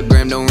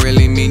Instagram don't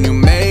really mean you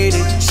made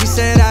it. She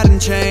said I done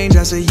changed.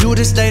 I said you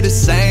just stay the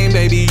same,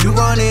 baby. You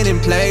want it in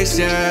place,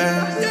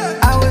 yeah.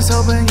 I was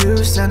hoping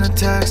you'd send a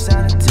text.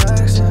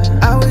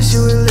 I wish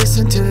you would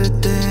listen to the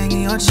thing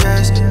in your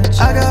chest.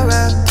 I got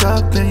wrapped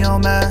up in your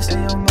mess.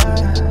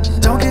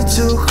 Don't get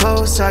too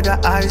close, I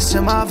got ice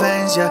in my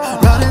veins, yeah.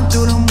 Running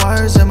through them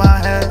words in my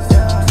head.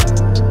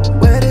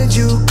 Where did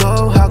you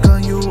go? How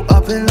come you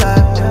up and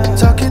left?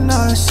 Talking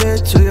all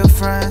shit to your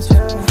friends.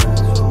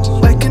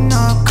 Waking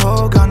up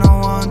cold, got no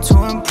one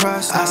to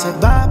impress. I said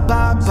bye,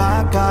 bye,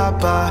 bye, bye,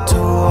 bye to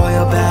all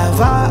your bad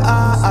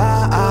vibes,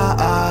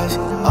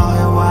 all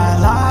your white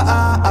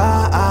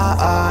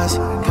lies.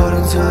 Put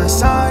them to the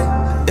side,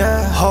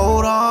 yeah.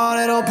 Hold on,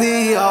 it'll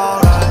be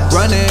alright.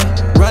 Running.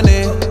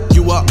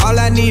 You were all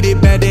I needed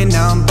back then,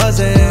 now I'm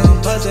buzzing.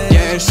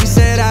 Yeah, she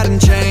said I done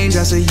changed.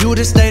 I said you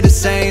just stay the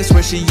same.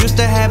 Swear she used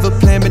to have a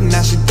plan, but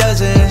now she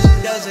doesn't.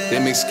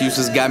 Them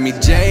excuses got me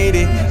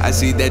jaded. I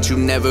see that you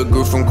never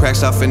grew from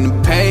cracks off in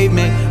the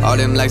pavement. All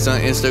them likes on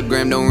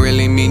Instagram don't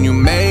really mean you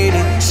made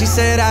it. She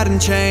said I done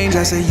changed.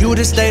 I said you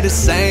just stay the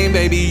same,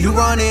 baby. You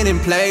want it in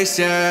place,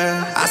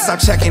 yeah. I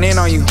stopped checking in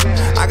on you.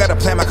 I gotta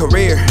plan my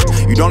career.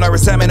 You don't let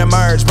resentment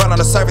emerge, but on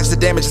the surface the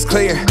damage is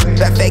clear.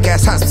 That fake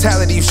ass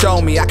hospitality you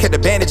showed me, I kept the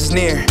bandages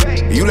near.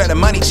 You let the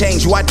money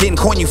change you. I didn't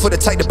coin you for the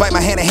type to bite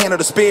my hand and handle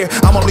the spear.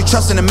 I'm only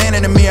trusting the man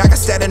in the mirror. I got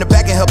sat in the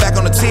back and held back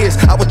on the tears.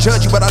 I would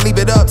judge you, but I leave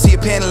it up to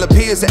your panel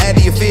appears to add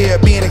to your fear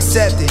of being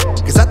accepted.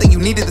 Cause I think you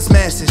needed this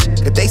message.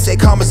 If they say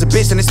karma's a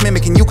bitch, then it's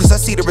mimicking you, cause I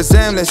see the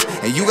resemblance.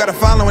 And you got a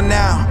following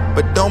now,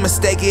 but don't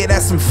mistake it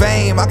as some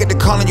fame. I get to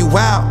calling you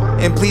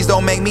out, and please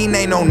don't make me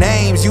name no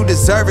names. You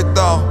deserve it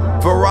though,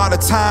 for all the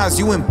times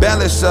you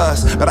embellish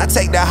us. But I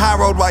take the high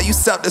road while you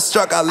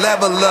self-destruct, I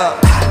level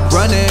up.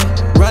 Running.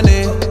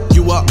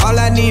 You were all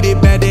I needed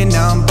back then,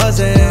 now I'm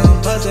buzzing.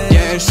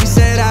 Yeah, she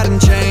said I done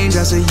changed.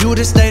 I said you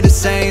just stay the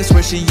same.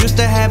 Swear she used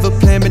to have a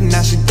plan, but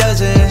now she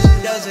doesn't.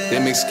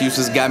 Them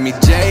excuses got me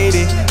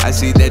jaded. I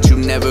see that you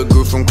never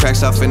grew from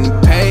cracks off in the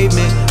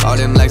pavement. All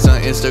them likes on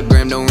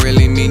Instagram don't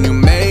really mean you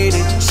made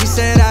it. She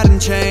said I done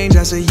changed.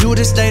 I said you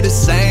just stay the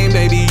same,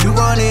 baby. You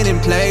want it in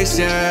place,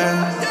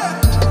 yeah.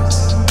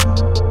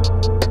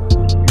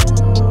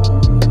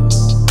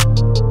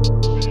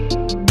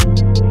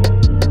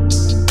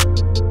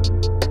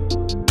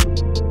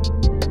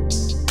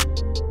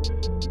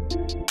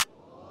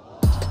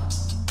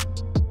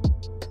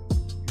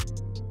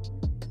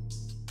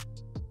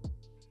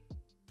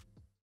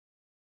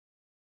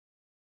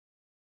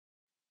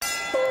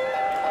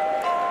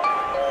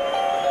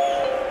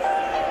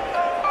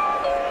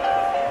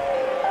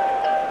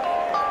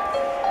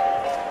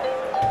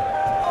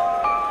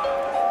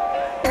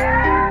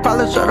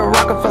 Try to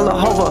Rockefeller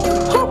hover.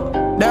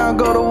 Down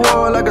go to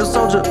war like a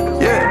soldier,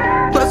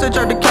 yeah. Plus they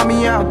tried to count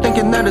me out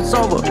thinking that it's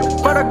over,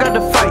 but I got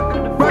to fight.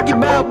 Rocky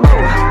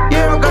Balboa,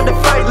 yeah, I got to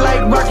fight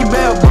like Rocky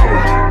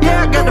Balboa.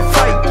 Yeah, I got to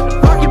fight.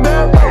 Rocky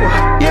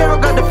Balboa, yeah,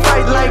 I got to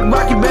fight like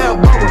Rocky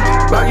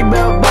Balboa. Rocky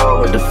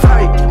Balboa with the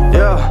fight,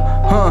 yeah,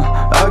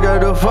 I got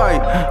to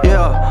fight,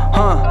 yeah,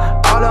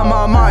 all of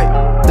my might.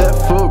 Left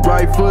foot,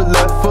 right foot,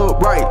 left foot,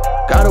 right.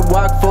 Gotta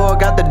walk for,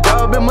 got the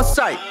dub in my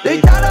sight.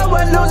 They thought I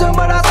was losing,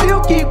 but I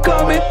still keep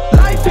coming.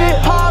 Life hit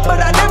hard,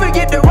 but I never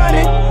get to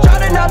running. Try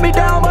to knock me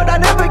down, but I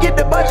never get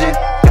the budget.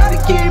 Gotta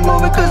keep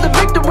moving, cause the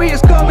victory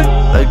is coming.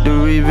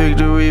 Victory,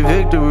 victory,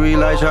 victory.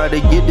 Life tried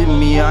to get to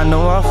me, I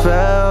know I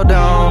fell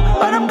down,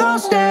 but I'm gonna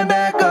stand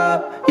back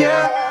up,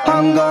 yeah.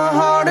 I'm going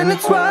hard in the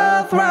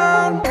 12th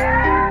round.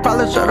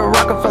 Probably try to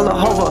Rockefeller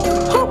hover.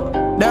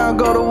 Down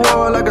go to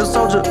war like a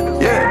soldier,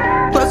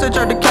 yeah. Plus they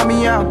tried to count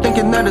me out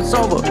thinking that it's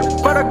over,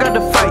 but I got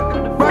to fight.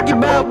 Rocky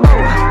Balboa,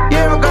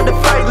 yeah, I got to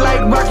fight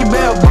like Rocky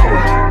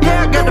Balboa.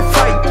 Yeah, I got to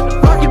fight.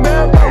 Rocky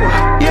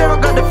Balboa, yeah,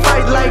 I got to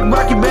fight like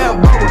Rocky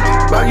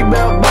Balboa. Rocky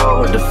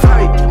Balboa with the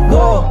fight.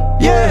 War,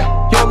 yeah,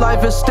 your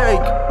life at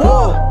stake.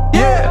 War,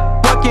 yeah,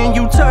 what can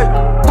you take?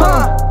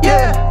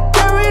 Yeah,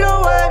 carried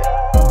away.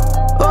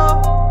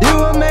 Oh, you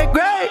will make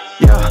great.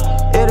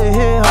 Yeah, it'll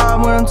hit hard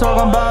when I'm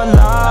talking about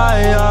life.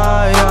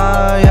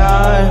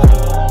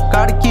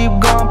 Gotta keep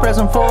going,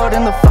 pressing forward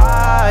in the fire.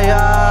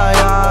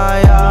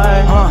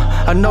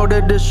 I know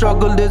that this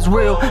struggle is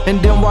real,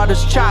 and then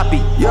water's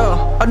choppy. Yeah,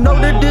 I know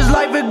that this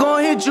life is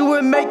gonna hit you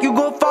and make you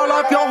go fall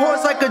off your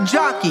horse like a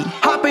jockey.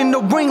 Hop in the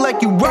ring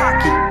like you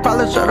Rocky.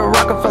 Probably try to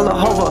Rockefeller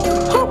hover.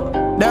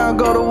 Down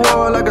go to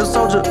war like a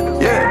soldier,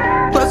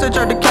 yeah. Plus they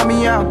tried to count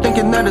me out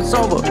thinking that it's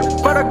over,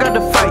 but I got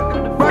to fight.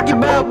 Rocky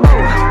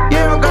Balboa,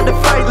 yeah, I got to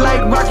fight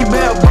like Rocky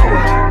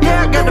Balboa.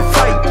 Yeah, I got to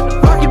fight.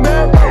 Rocky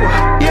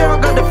Balboa, yeah,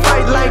 I got to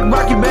fight like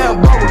Rocky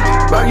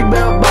Balboa. Rocky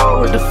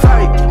Balboa with the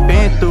fight.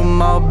 Been through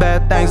more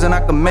bad things than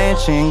I can mention.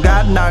 mention.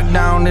 Got knocked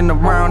down in the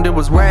round, it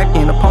was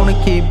wrecking.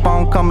 Opponent keep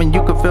on coming,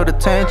 you can feel the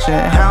tension.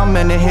 How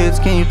many hits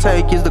can you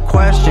take is the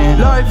question.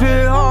 Life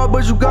hit hard,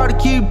 but you gotta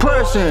keep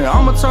pressing.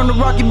 I'ma turn the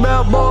Rocky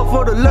Balboa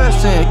for the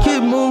lesson.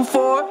 Keep moving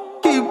forward,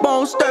 keep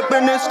on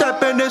stepping and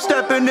stepping and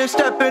stepping and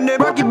stepping and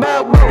Rocky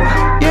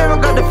Balboa. Yeah,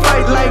 I got to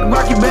fight like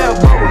Rocky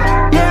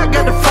Balboa. Yeah, I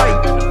got to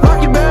fight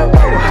Rocky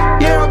Balboa.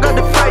 Yeah, I got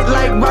to fight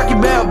like Rocky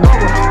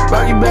Balboa.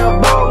 Rocky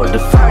Balboa with the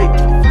fight.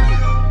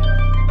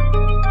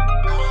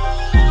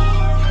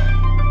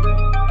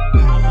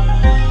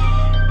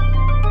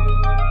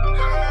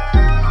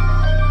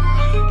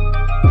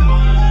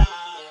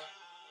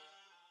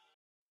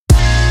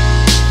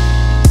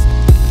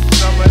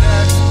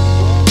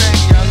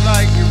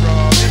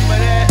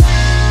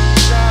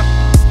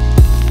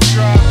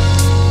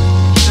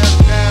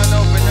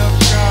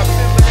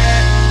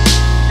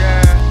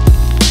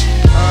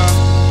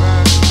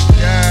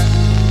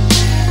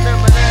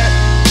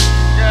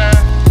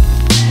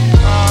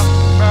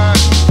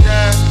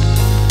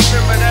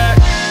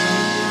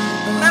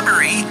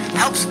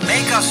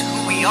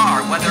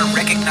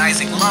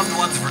 Loved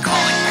ones,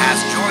 recalling past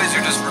joys,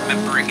 or just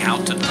remembering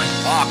how to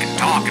walk and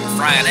talk and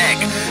fry an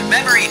egg.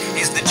 Memory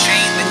is the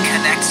chain that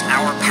connects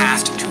our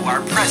past to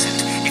our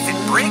present. If it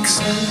breaks,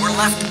 we're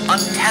left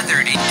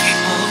untethered,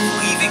 incapable of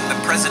leaving the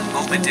present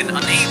moment and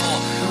unable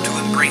to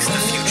embrace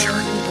the future.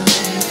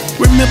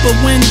 Remember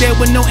when there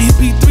were no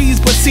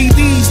MP3s but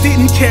CDs?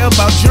 Didn't care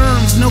about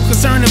germs, no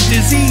concern of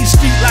disease.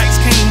 Street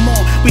lights came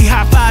on, we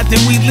high-fived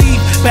and we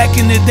leave. Back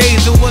in the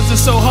days it wasn't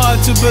so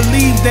hard to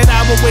believe that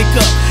I would wake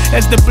up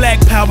as the Black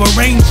Power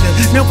Ranger,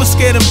 never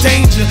scared of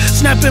danger.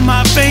 Snapping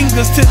my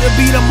fingers to the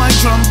beat of my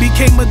drum,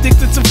 became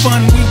addicted to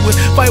fun. We would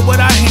fight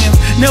with our hands,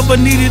 never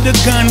needed a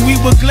gun. We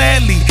would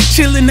gladly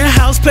chill in the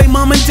house, play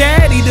mom and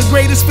daddy. The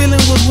greatest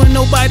feeling was when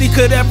nobody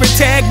could ever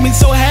tag me.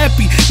 So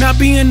happy,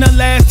 not being the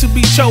last to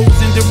be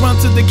chosen, to run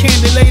to the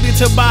candy lady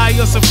to buy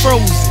us a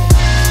Frozen.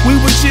 We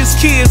were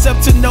just kids up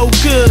to no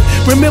good.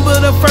 Remember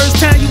the first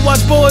time you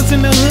watched Boys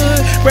in the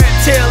Hood? Rat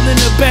tail in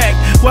the back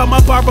while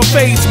my barber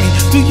faced me.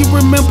 Do you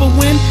remember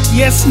when?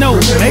 Yes, no,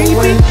 maybe.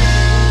 When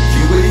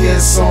you would hear a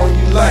song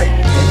you liked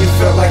and you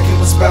felt like it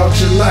was about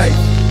your life.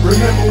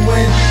 Remember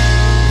when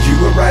you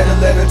would write a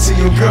letter to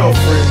your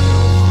girlfriend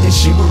and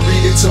she would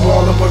read it to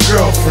all of her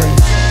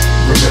girlfriends.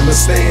 Remember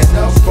staying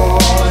up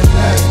all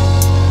night,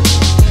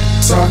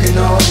 talking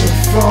on the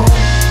phone.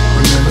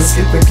 Remember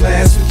skipping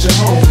class with your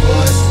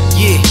homeboys.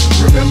 Yeah.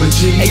 Remember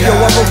G.I. Hey yo,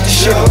 I wrote this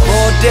shit up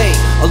all day.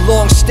 A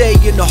long stay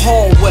in the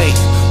hallway.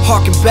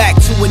 Harking back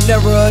to an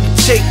era of the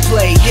tape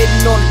play.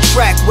 Hitting on the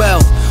track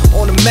well,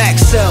 on a max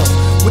cell.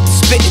 With the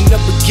spitting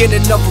the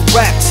beginning of a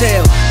rap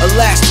tale.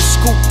 Elastic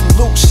scoop and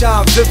Luke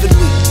shine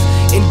vividly.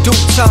 In due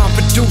time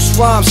produce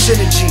rhyme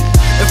synergy.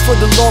 And for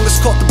the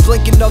longest caught the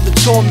blinking of the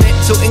torment.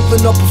 Till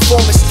England of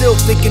performance still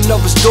thinking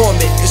of us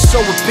dormant. And so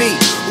it be,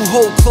 who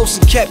hold close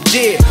and kept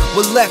dear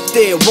were left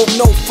there, won't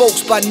know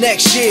folks by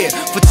next year.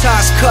 For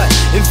ties cut,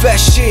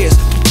 invest shares,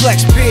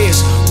 perplex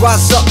peers.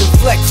 Rise up,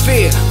 inflect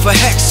fear, for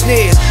hex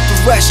sneers. The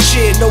rest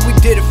cheer, know we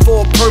did it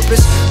for a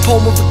purpose.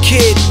 Poem of a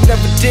kid who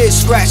never did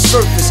scratch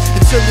surface.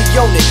 Until he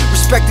owned it,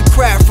 respect the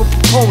craft for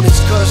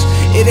proponents. Cause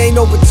it ain't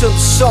over till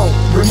it's sown.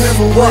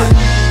 Remember what?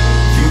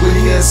 You would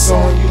hear a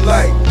song you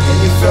liked and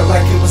you felt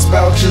like it was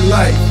about your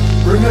life.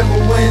 Remember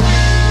when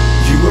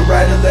you would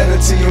write a letter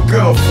to your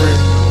girlfriend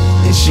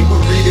and she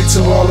would read it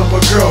to all of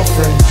her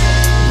girlfriends.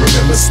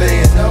 Remember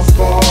staying up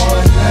all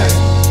night,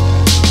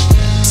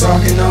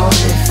 talking on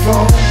the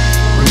phone.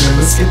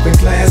 Remember skipping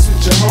class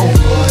with your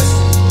homeboys.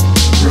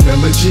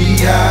 Remember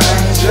G.I.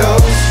 Joe?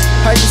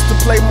 I used to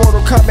play Mortal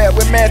Kombat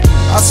with Matthew.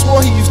 I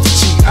swore he used to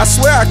cheat. I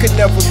swear I could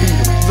never beat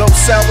him. Those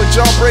sour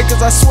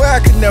jawbreakers, I swear I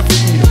could never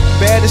eat him.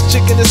 Baddest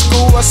chick in the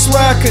school, I swear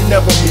I could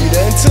never meet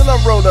her. Until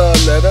I wrote her a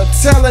letter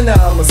telling her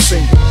I'm a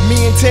singer.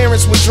 Me and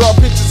Terrence would draw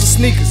pictures of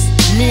sneakers.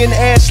 Me and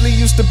Ashley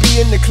used to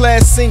be in the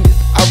class singing.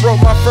 I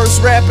wrote my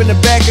first rap in the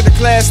back of the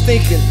class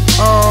thinking,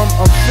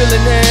 I'm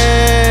feeling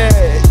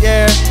it,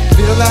 yeah.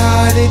 Feel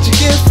like that you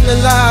get feeling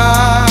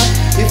alive.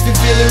 If you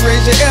feel it,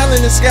 raise your L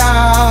in the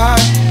sky.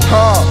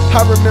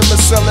 I remember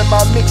selling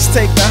my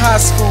mixtape in high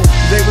school.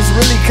 They was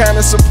really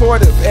kinda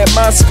supportive at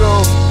my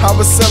school. I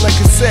was selling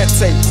cassette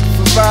tapes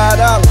for $5.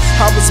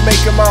 I was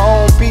making my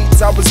own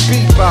beats, I was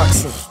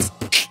beatboxing.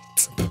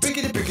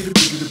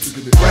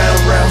 Brown,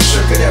 brown,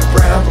 sugar, that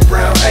brown,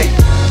 brown, ayy.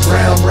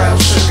 Brown, brown,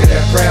 sugar,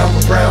 that brown,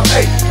 brown,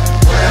 ayy.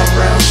 Brown,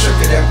 brown,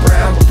 sugar, that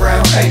brown,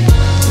 brown, ayy.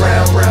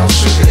 Brown, brown,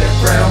 sugar, that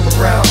brown,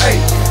 brown, ayy.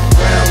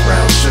 Brown,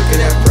 brown, sugar,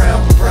 that brown,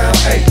 brown,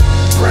 ayy.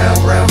 Brown,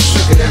 brown,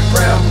 sugar, that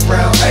brown,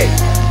 brown, ayy.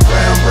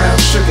 Brown, brown,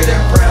 sugar,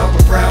 that brown,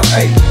 brown,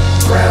 ayy.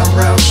 Brown,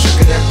 brown,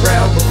 sugar, that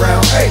brown,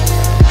 brown, ayy.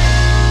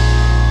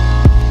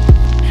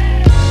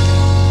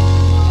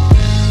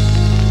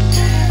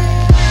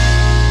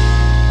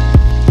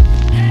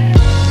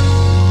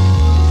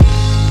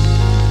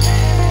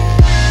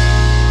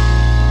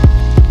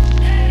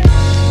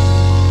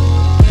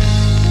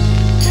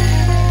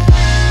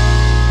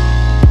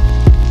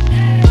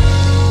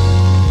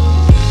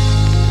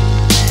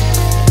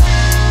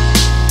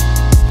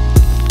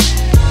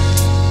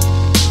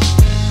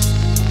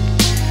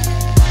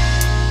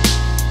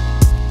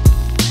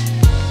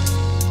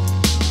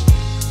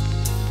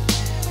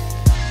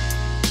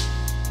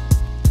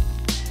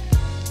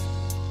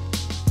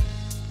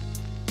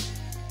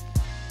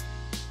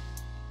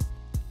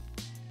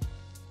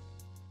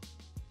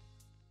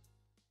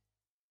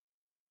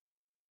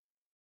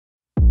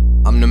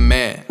 I'm the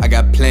man, I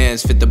got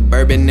plans. Fit the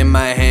bourbon in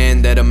my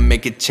hand that'll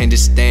make it change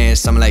its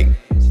stance. I'm like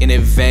in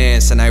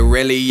advance, and I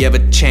rarely ever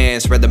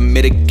chance. Rather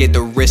mitigate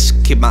the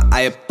risk, keep my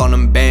eye up on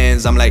them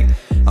bands. I'm like,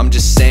 I'm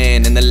just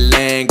saying, in the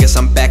land, guess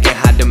I'm back in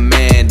high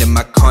demand. And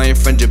my car ain't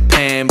from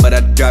Japan, but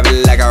I drive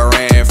it like I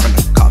ran from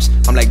the cops.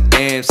 I'm like,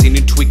 damn, seen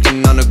you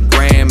tweaking on the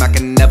gram. I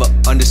can never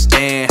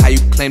understand how you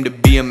claim to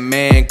be a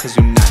man, cause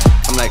you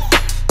not. I'm like,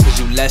 cause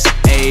you less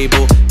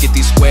able. Get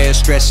these squares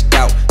stretched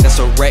out, that's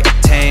a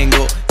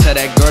rectangle. Tell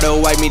that girl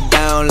to wipe me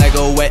down like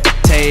a wet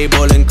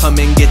table, and come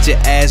and get your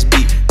ass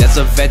beat, that's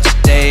a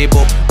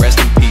vegetable. Rest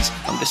in peace,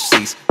 I'm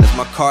deceased. That's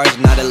my car's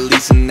not a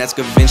lease, and that's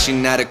Givenchy,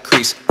 not a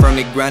crease.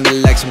 Firmly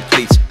grounded like some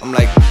cleats. I'm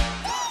like,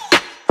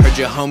 heard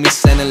your homie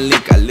send a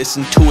link, I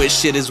listened to it,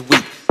 shit is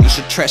weak. You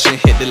should trash and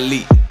hit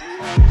delete.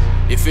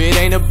 If it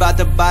ain't about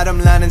the bottom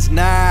line, it's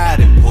not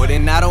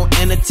important. I don't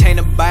entertain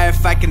a buyer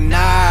if I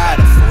cannot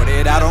afford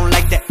it. I don't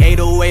like the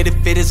 808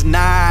 if it is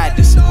not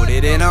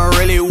distorted. And I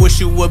really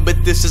wish you would,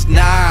 but this is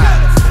not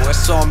a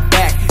force. So I'm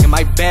back in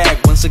my bag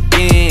once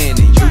again.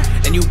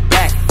 And you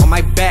back on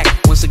my back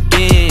once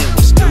again.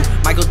 What's new?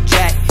 Michael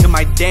Jack, hear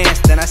my dance,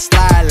 then I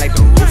slide like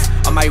the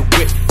roof on my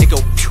whip, it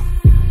go pew.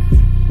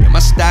 And my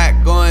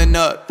stock going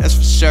up, that's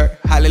for sure,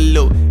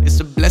 hallelujah. It's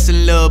a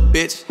blessing, little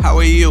bitch, how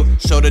are you?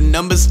 Show the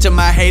numbers to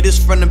my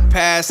haters from the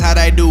past, how'd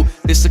I do?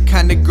 This the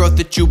kind of growth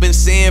that you've been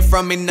seeing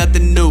from me,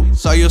 nothing new.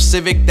 Saw your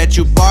Civic that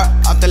you bought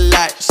off the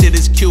lot, shit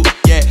is cute,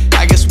 yeah.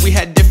 I guess we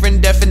had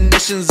different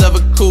definitions of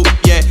a coupe,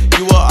 yeah.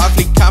 You were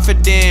awfully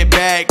confident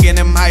back in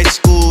them high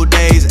school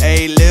days.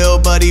 Hey, lil'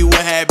 buddy,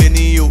 what happened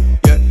to you?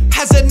 Yeah.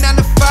 How's that 9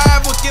 to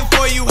 5 working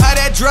for you? How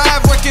that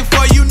drive working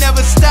for you?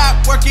 Never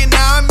stop working,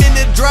 now I'm in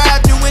the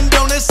drive, doing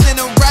donuts in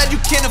a ride. You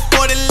can't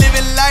afford to live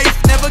in life.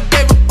 Never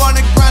gave up on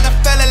the grind. I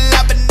fell a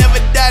lot but never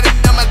died, and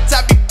now my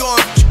top be going.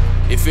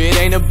 If it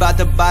ain't about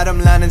the bottom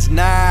line, it's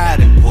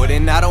not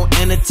important. I don't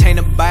entertain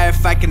a buyer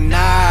if I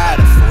cannot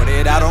afford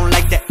it. I don't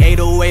like the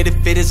 808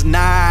 if it is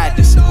not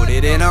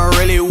distorted. And I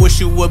really wish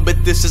you would,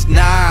 but this is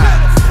not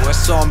a force.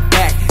 So I'm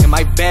back in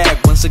my bag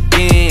once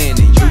again.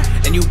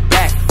 And you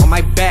back on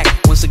my back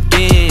once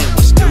again.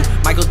 What's new?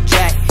 Michael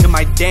Jack, hear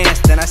my dance,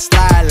 then I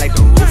slide like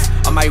the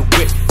roof on my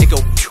whip, it go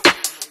pew.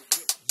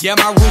 Yeah,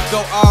 my roof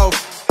go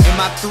off. And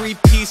my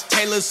 3-piece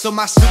tailors, so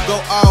my suit go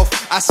off.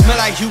 I smell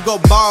like Hugo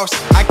Boss,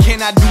 I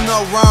cannot do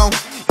no wrong.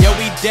 Yeah,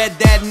 we dead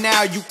that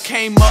now. You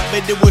came up,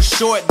 but it was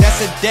short.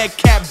 That's a dead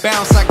cat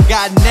bounce, I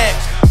got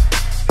next.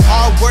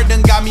 Hard work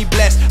done got me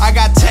blessed. I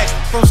got text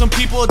from some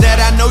people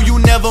that I know you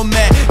never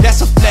met.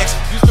 That's a flex.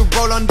 Used to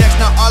roll on decks,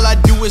 now all I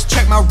do is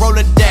check my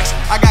Rolodex.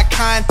 I got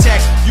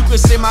contacts, you could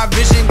say my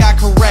vision got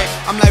correct.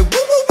 I'm like woo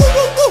woo woo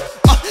woo woo.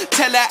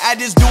 Tell her I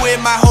just do it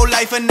my whole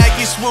life, a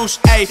Nike swoosh.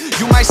 Ayy,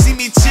 you might see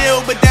me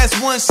chill, but that's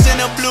once in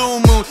a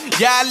blue moon.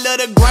 Yeah, I love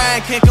the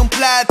grind, can't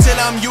comply till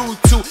I'm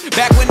YouTube.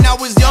 Back when I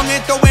was young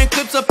and throwing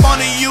clips up on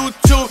the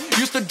YouTube.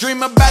 Used to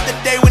dream about the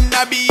day when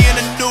I be in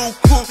a new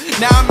coupe.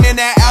 Now I'm in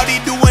that Audi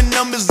doing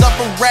numbers up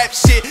for rap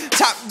shit.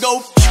 Top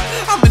go,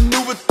 I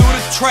maneuver through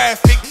the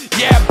traffic.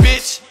 Yeah,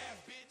 bitch.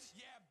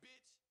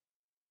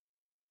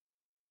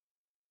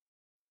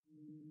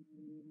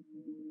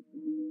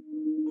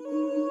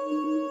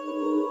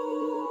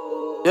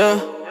 Yeah.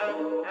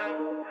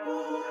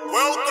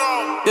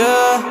 Welcome.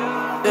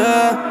 Yeah,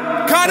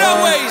 yeah.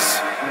 Conway's.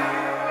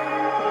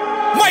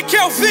 Mike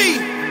LV.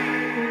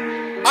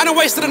 I done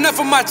wasted enough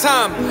of my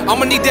time.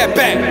 I'ma need that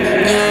back.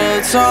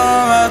 Yeah,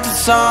 time after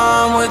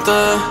time with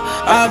the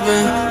I've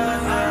been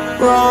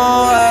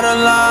roll out of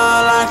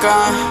line like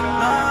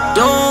I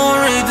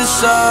don't read the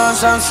signs.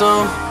 I'm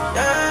so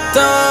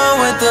done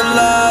with the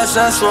lies.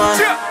 That's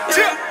why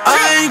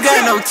I ain't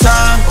got no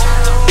time.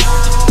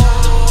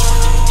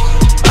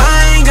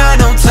 Got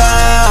no time.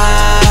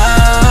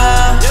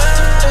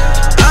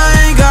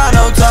 I ain't got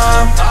no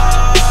time.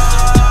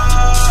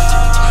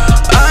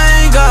 I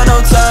ain't got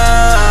no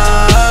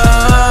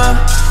time.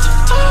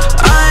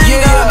 I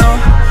ain't got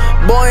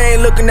no. Boy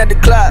ain't looking at the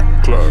clock.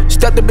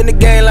 Stepped up in the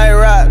game like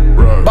rock.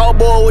 Ball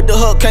boy with the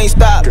hook, can't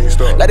stop.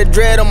 Like the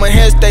dread on my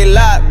head, stay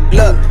locked.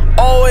 Look,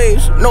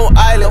 always no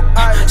island.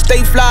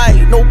 Stay fly,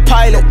 no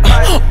pilot.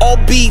 All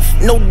beef,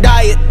 no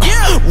diet.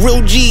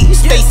 Real G,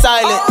 stay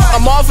silent.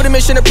 I'm all for the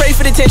mission to pray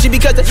for the attention,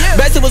 because the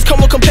best of us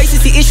come with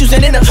complacency issues.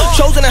 And then the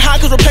chosen and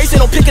hawkers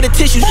replacing on picking the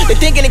tissues. They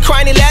thinking and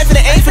crying and laughing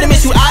and ain't for the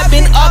miss you. I've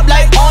been up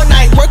like all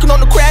night, working on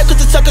the crab cause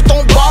the sucker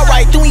don't ball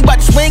right. Then we about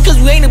to swing cause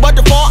we ain't about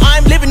to fall.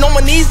 I'm living on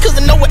my knees cause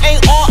I know it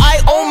ain't all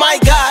I. Oh my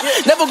god,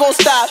 never gonna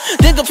stop.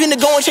 Think I'm finna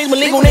go and change my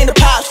legal name to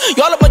Pops.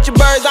 Y'all a bunch of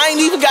birds, I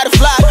ain't even gotta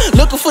fly.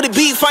 Looking for the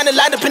beat, find a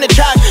light up in the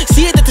track.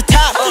 See it at the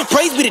top,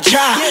 praise be the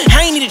try.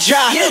 I ain't need a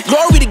try,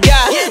 glory to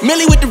God.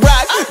 Millie with the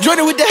rock,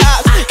 Jordan with the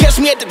house. Catch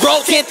me at the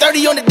bro,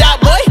 10:30 on the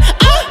dot, boy.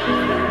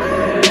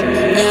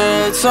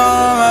 Yeah,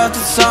 time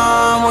after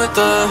time with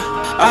the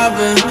I've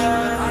been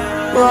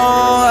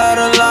roll out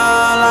of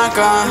line like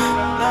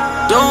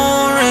I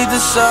don't read the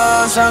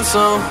signs. I'm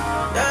so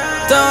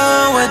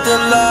done with the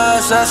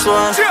lies. That's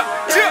why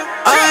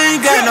I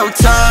ain't got no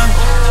time.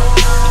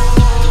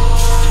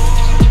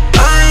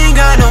 I ain't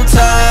got no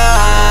time.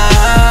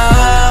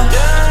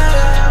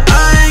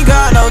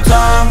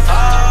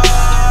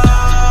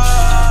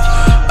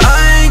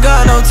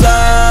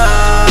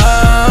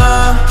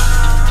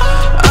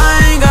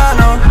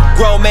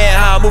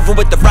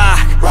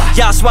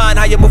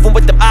 fire, moving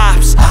with them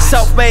ops.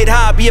 Self-made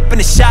hobby up in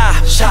the shop.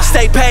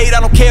 Stay paid, I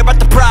don't care about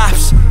the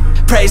props.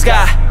 Praise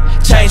God,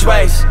 change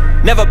ways.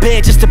 Never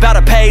been just about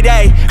a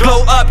payday.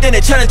 Glow up, then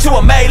it turn into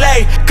a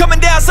melee. Coming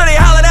down, so they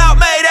hollering out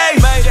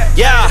Mayday.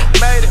 Yeah,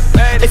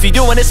 if you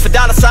doing this for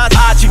dollar signs,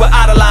 odds you are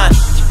out of line.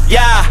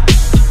 Yeah,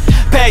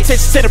 pay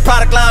attention to the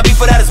product line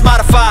before that is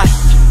modified.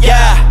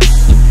 Yeah,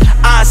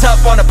 eyes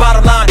up on the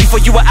bottom line before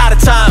you are out of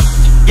time.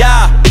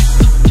 Yeah,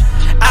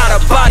 out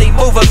of body,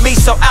 moving me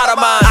so out of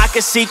mind. I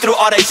can see through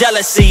all their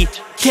jealousy.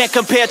 Can't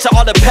compare to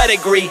all the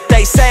pedigree.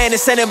 They saying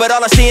it's sinning, but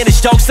all I seeing is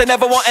jokes. They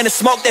never wanting to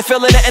smoke, they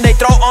feeling it in they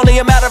throat. Only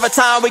a matter of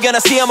time, we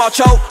gonna see them all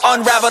choke.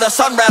 Unravel the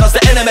sun rattles,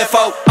 the intimate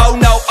folk. Oh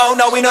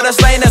no, we know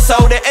that's lane and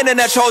so. The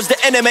internet trolls, the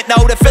intimate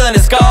know, the feeling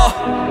is gone.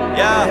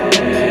 Yeah.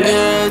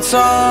 Yeah,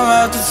 time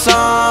after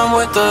time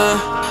with the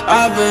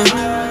I've been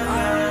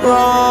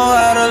roll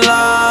out of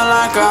line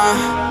like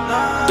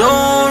I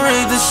don't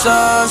read the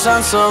signs.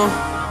 I'm so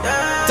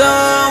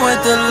done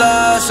with the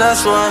lies,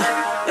 that's why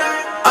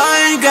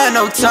I ain't got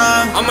no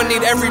time. I'ma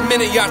need every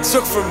minute y'all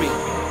took from me.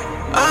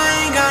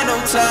 I ain't got no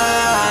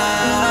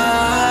time.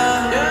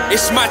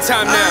 It's my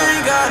time now. I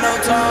ain't got no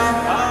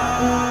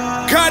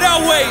time. Cut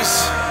out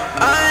ways.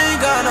 I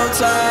ain't got no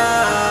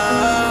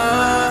time.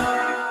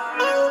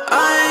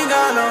 I ain't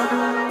got no.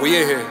 We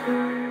in here.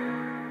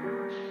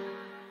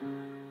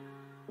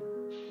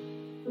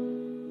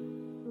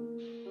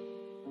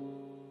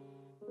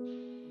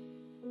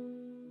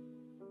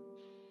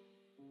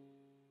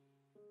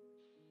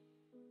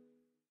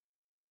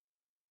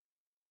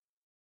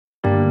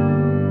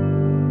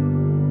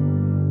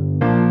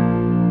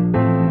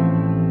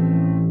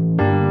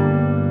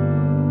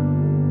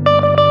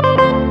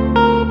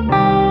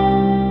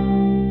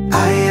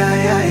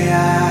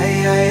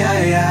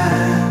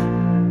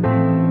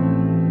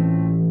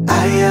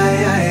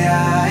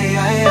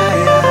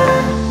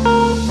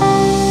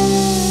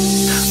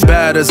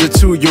 As a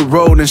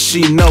 2-year-old and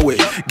she know it.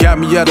 Got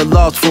me at a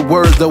loss for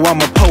words, though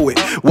I'm a poet.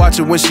 Watch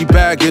it when she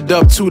bag it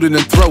up, toot it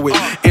and throw it.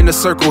 In the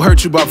circle,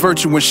 hurt you by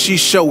virtue when she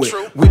show it.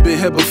 We've been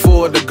here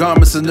before, the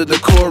garments and the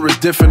decor is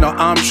different. Now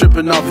I'm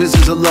tripping off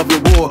visions of love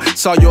and war.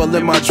 Saw you all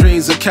in my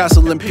dreams, a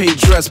castle in pink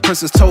dress.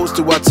 Princess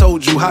Toadstool, I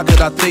told you, how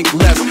could I think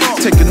less?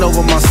 Taking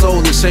over my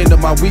soul, ashamed of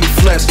my weak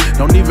flesh.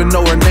 Don't even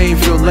know her name,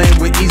 feel lame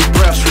with each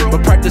breath.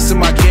 But practicing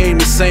my game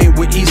the same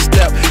with each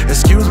step.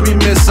 Excuse me,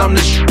 miss, I'm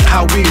the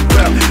how we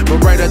rep. But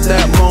right at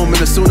that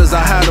moment, as soon as I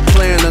had a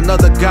plan,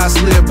 another guy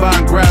slid by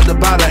and grabbed her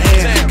by the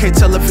hand. Can't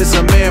tell if it's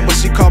a man, but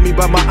she called me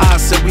by my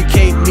eyes, said we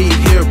can't meet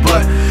here,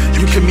 but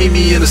you can meet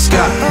me in the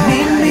sky.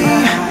 Meet me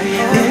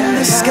in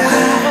the sky.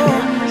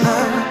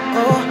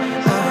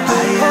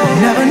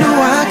 Never knew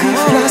I could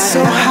fly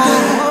so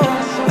high.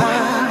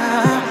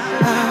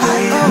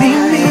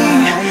 Meet me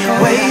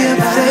way up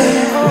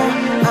there.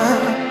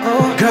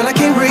 Girl, I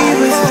can't breathe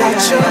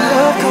without your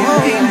love.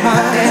 Come be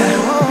my air.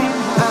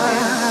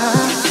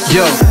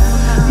 Yo,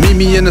 meet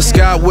me in the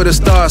sky where the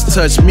stars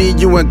touch. Me,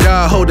 you and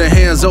God holding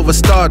hands over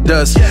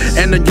stardust.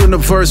 And the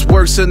universe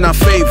works in our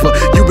favor.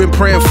 You've been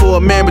praying for a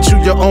man, but you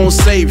your own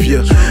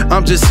savior.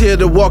 I'm just here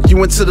to walk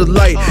you into the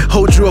light,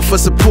 hold you up for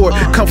support,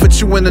 comfort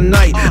you in the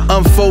night,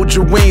 unfold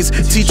your wings,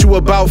 teach you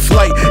about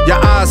flight.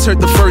 Your eyes hurt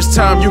the first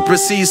time you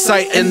perceive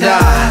sight. And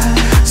I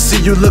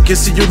see you looking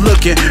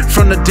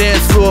from the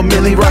dance floor,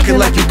 Millie rocking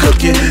like you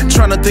cooking.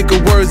 Trying to think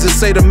of words to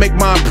say to make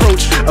my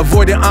approach,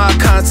 avoiding eye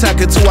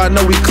contact until I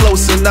know we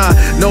close. And I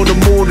know the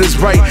mood is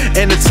right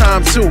and the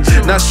time too.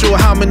 Not sure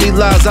how many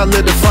lives I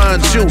live to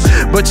find you,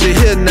 but you're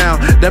here now,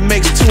 that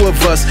makes two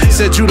of us.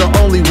 Said you the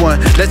only one,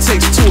 that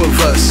takes two of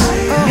us.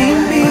 Meet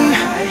me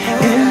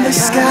in the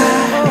sky.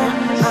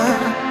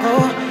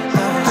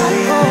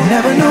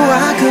 Never knew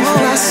I could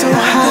fly so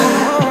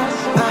high.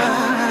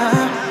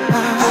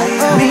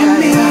 Meet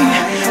me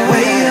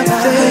way up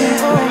there.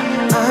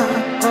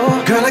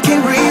 Girl, I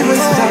can't breathe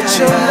without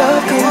your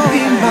love. Come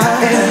be my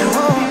air.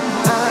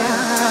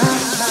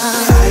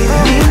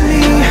 Meet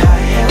me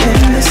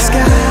in the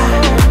sky.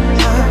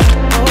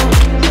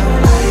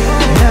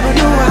 Never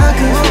knew I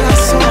could fly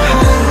so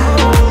high.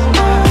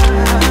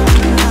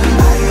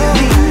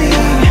 Meet me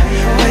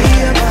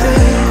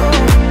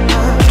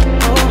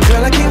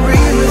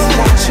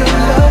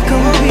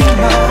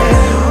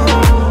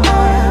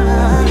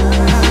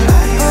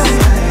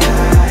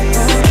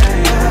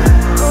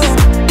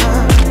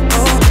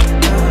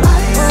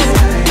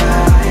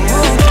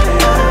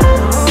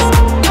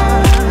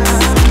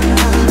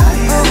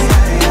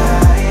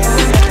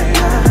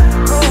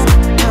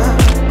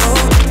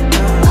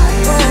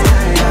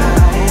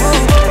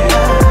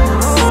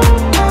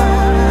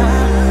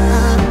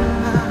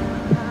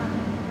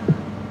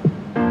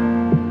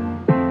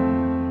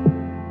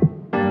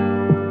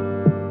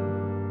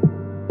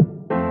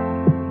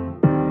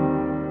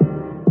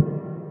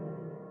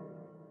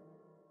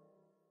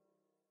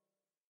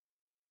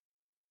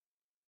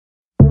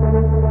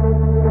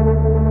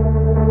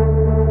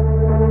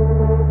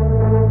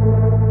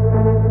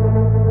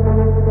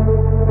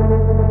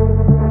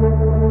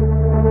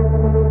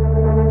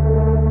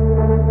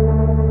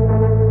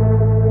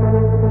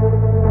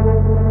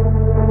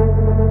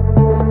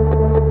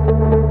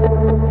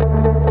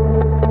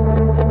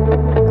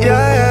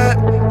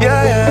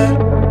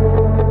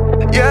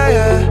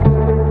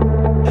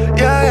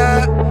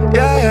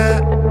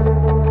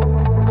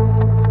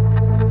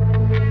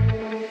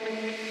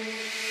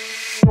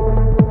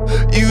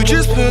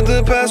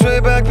past way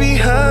back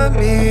behind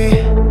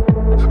me.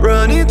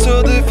 Running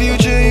toward the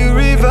future, you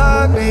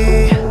revive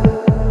me.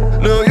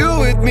 Know you're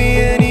with me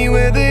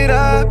anywhere that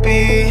I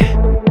be.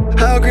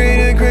 How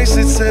great a grace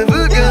it's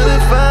ever gonna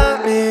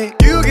find me.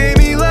 You gave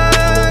me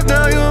life,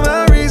 now you're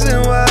my reason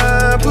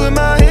why. Put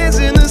my hands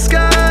in the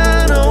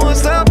sky, no one's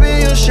stopping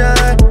your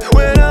shine.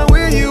 When I'm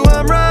with you,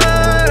 I'm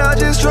right. I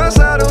just trust,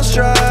 I don't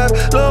strive.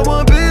 Love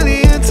 1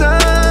 billion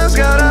times,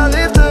 God, I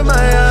lift up my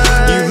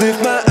eyes. You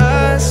lift my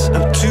eyes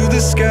up to the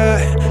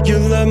sky. Your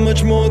love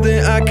much more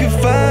than I could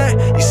find.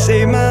 You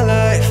save my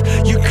life,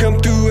 you come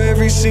through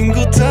every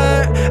single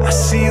time. I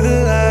see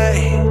the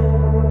light,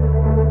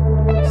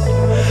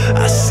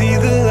 I see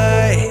the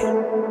light.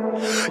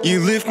 You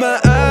lift my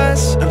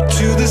eyes up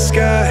to the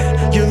sky.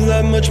 Your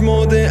love much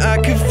more than I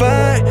could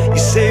find. You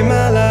save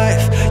my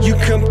life, you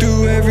come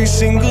through every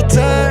single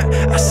time.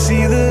 I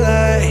see the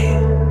light,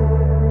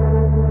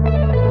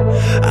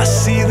 I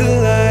see the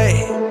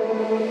light.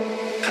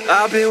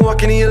 I've been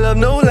walking in your love,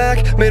 no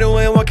lack. Made a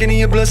way, I'm walking in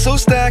your blood so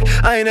stacked.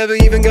 I ain't never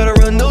even gotta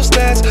run no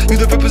stats. You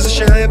the first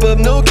position high above,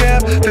 no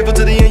cap. Faithful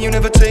to the end, you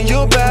never turn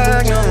your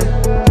back, no.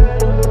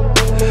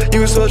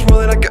 You was so much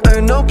more than I could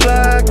earn, no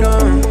plaque,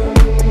 no.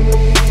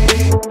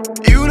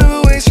 You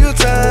never waste your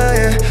time,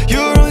 yeah.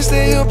 You'll only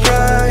stay your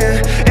prime,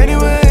 yeah.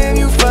 Anywhere I am,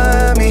 you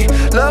find me.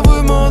 Love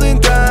with more than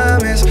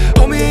diamonds.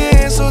 Hold me in your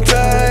hand so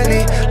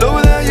tightly. Lord,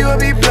 without you, I'd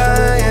be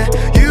blind,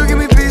 yeah. You give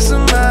me peace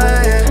of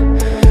mind,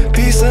 yeah.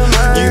 Peace of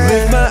mind. You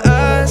lift my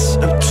eyes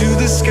up to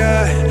the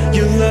sky.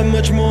 Your love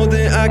much more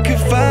than I could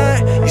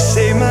find. You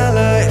save my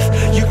life,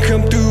 you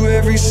come through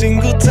every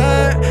single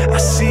time. I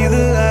see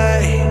the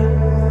light,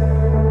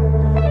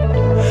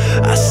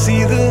 I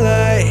see the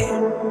light.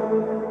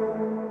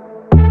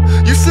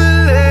 You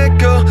said let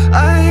go,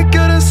 I ain't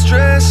gonna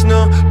stress,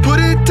 no. Put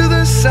it to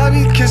the side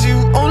because you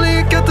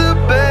only got the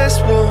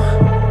best one.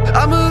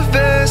 I'm a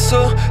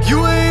vessel,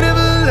 you ain't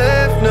ever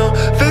left, no.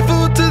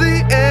 Faithful to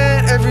the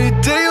end, every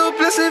day you're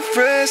blessed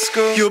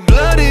fresco. Your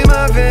blood in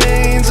my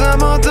veins,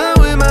 I'm all done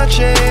with my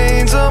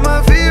chains. All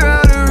my fear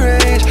out of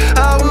range,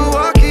 I will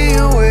walk in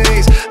your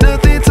ways.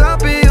 Nothing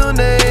topping your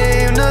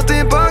name,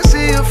 nothing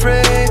boxing your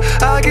frame.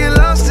 I get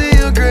lost in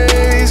your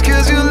grace,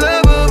 cause your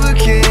love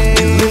overcame.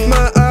 You lift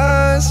my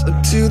eyes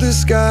up to the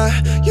sky.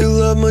 Your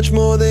love much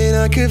more than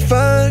I could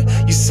find.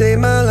 You save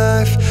my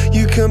life,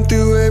 you come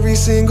through every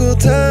single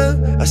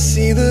time. I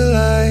see the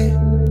light,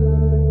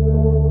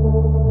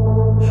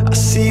 I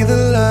see the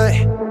light.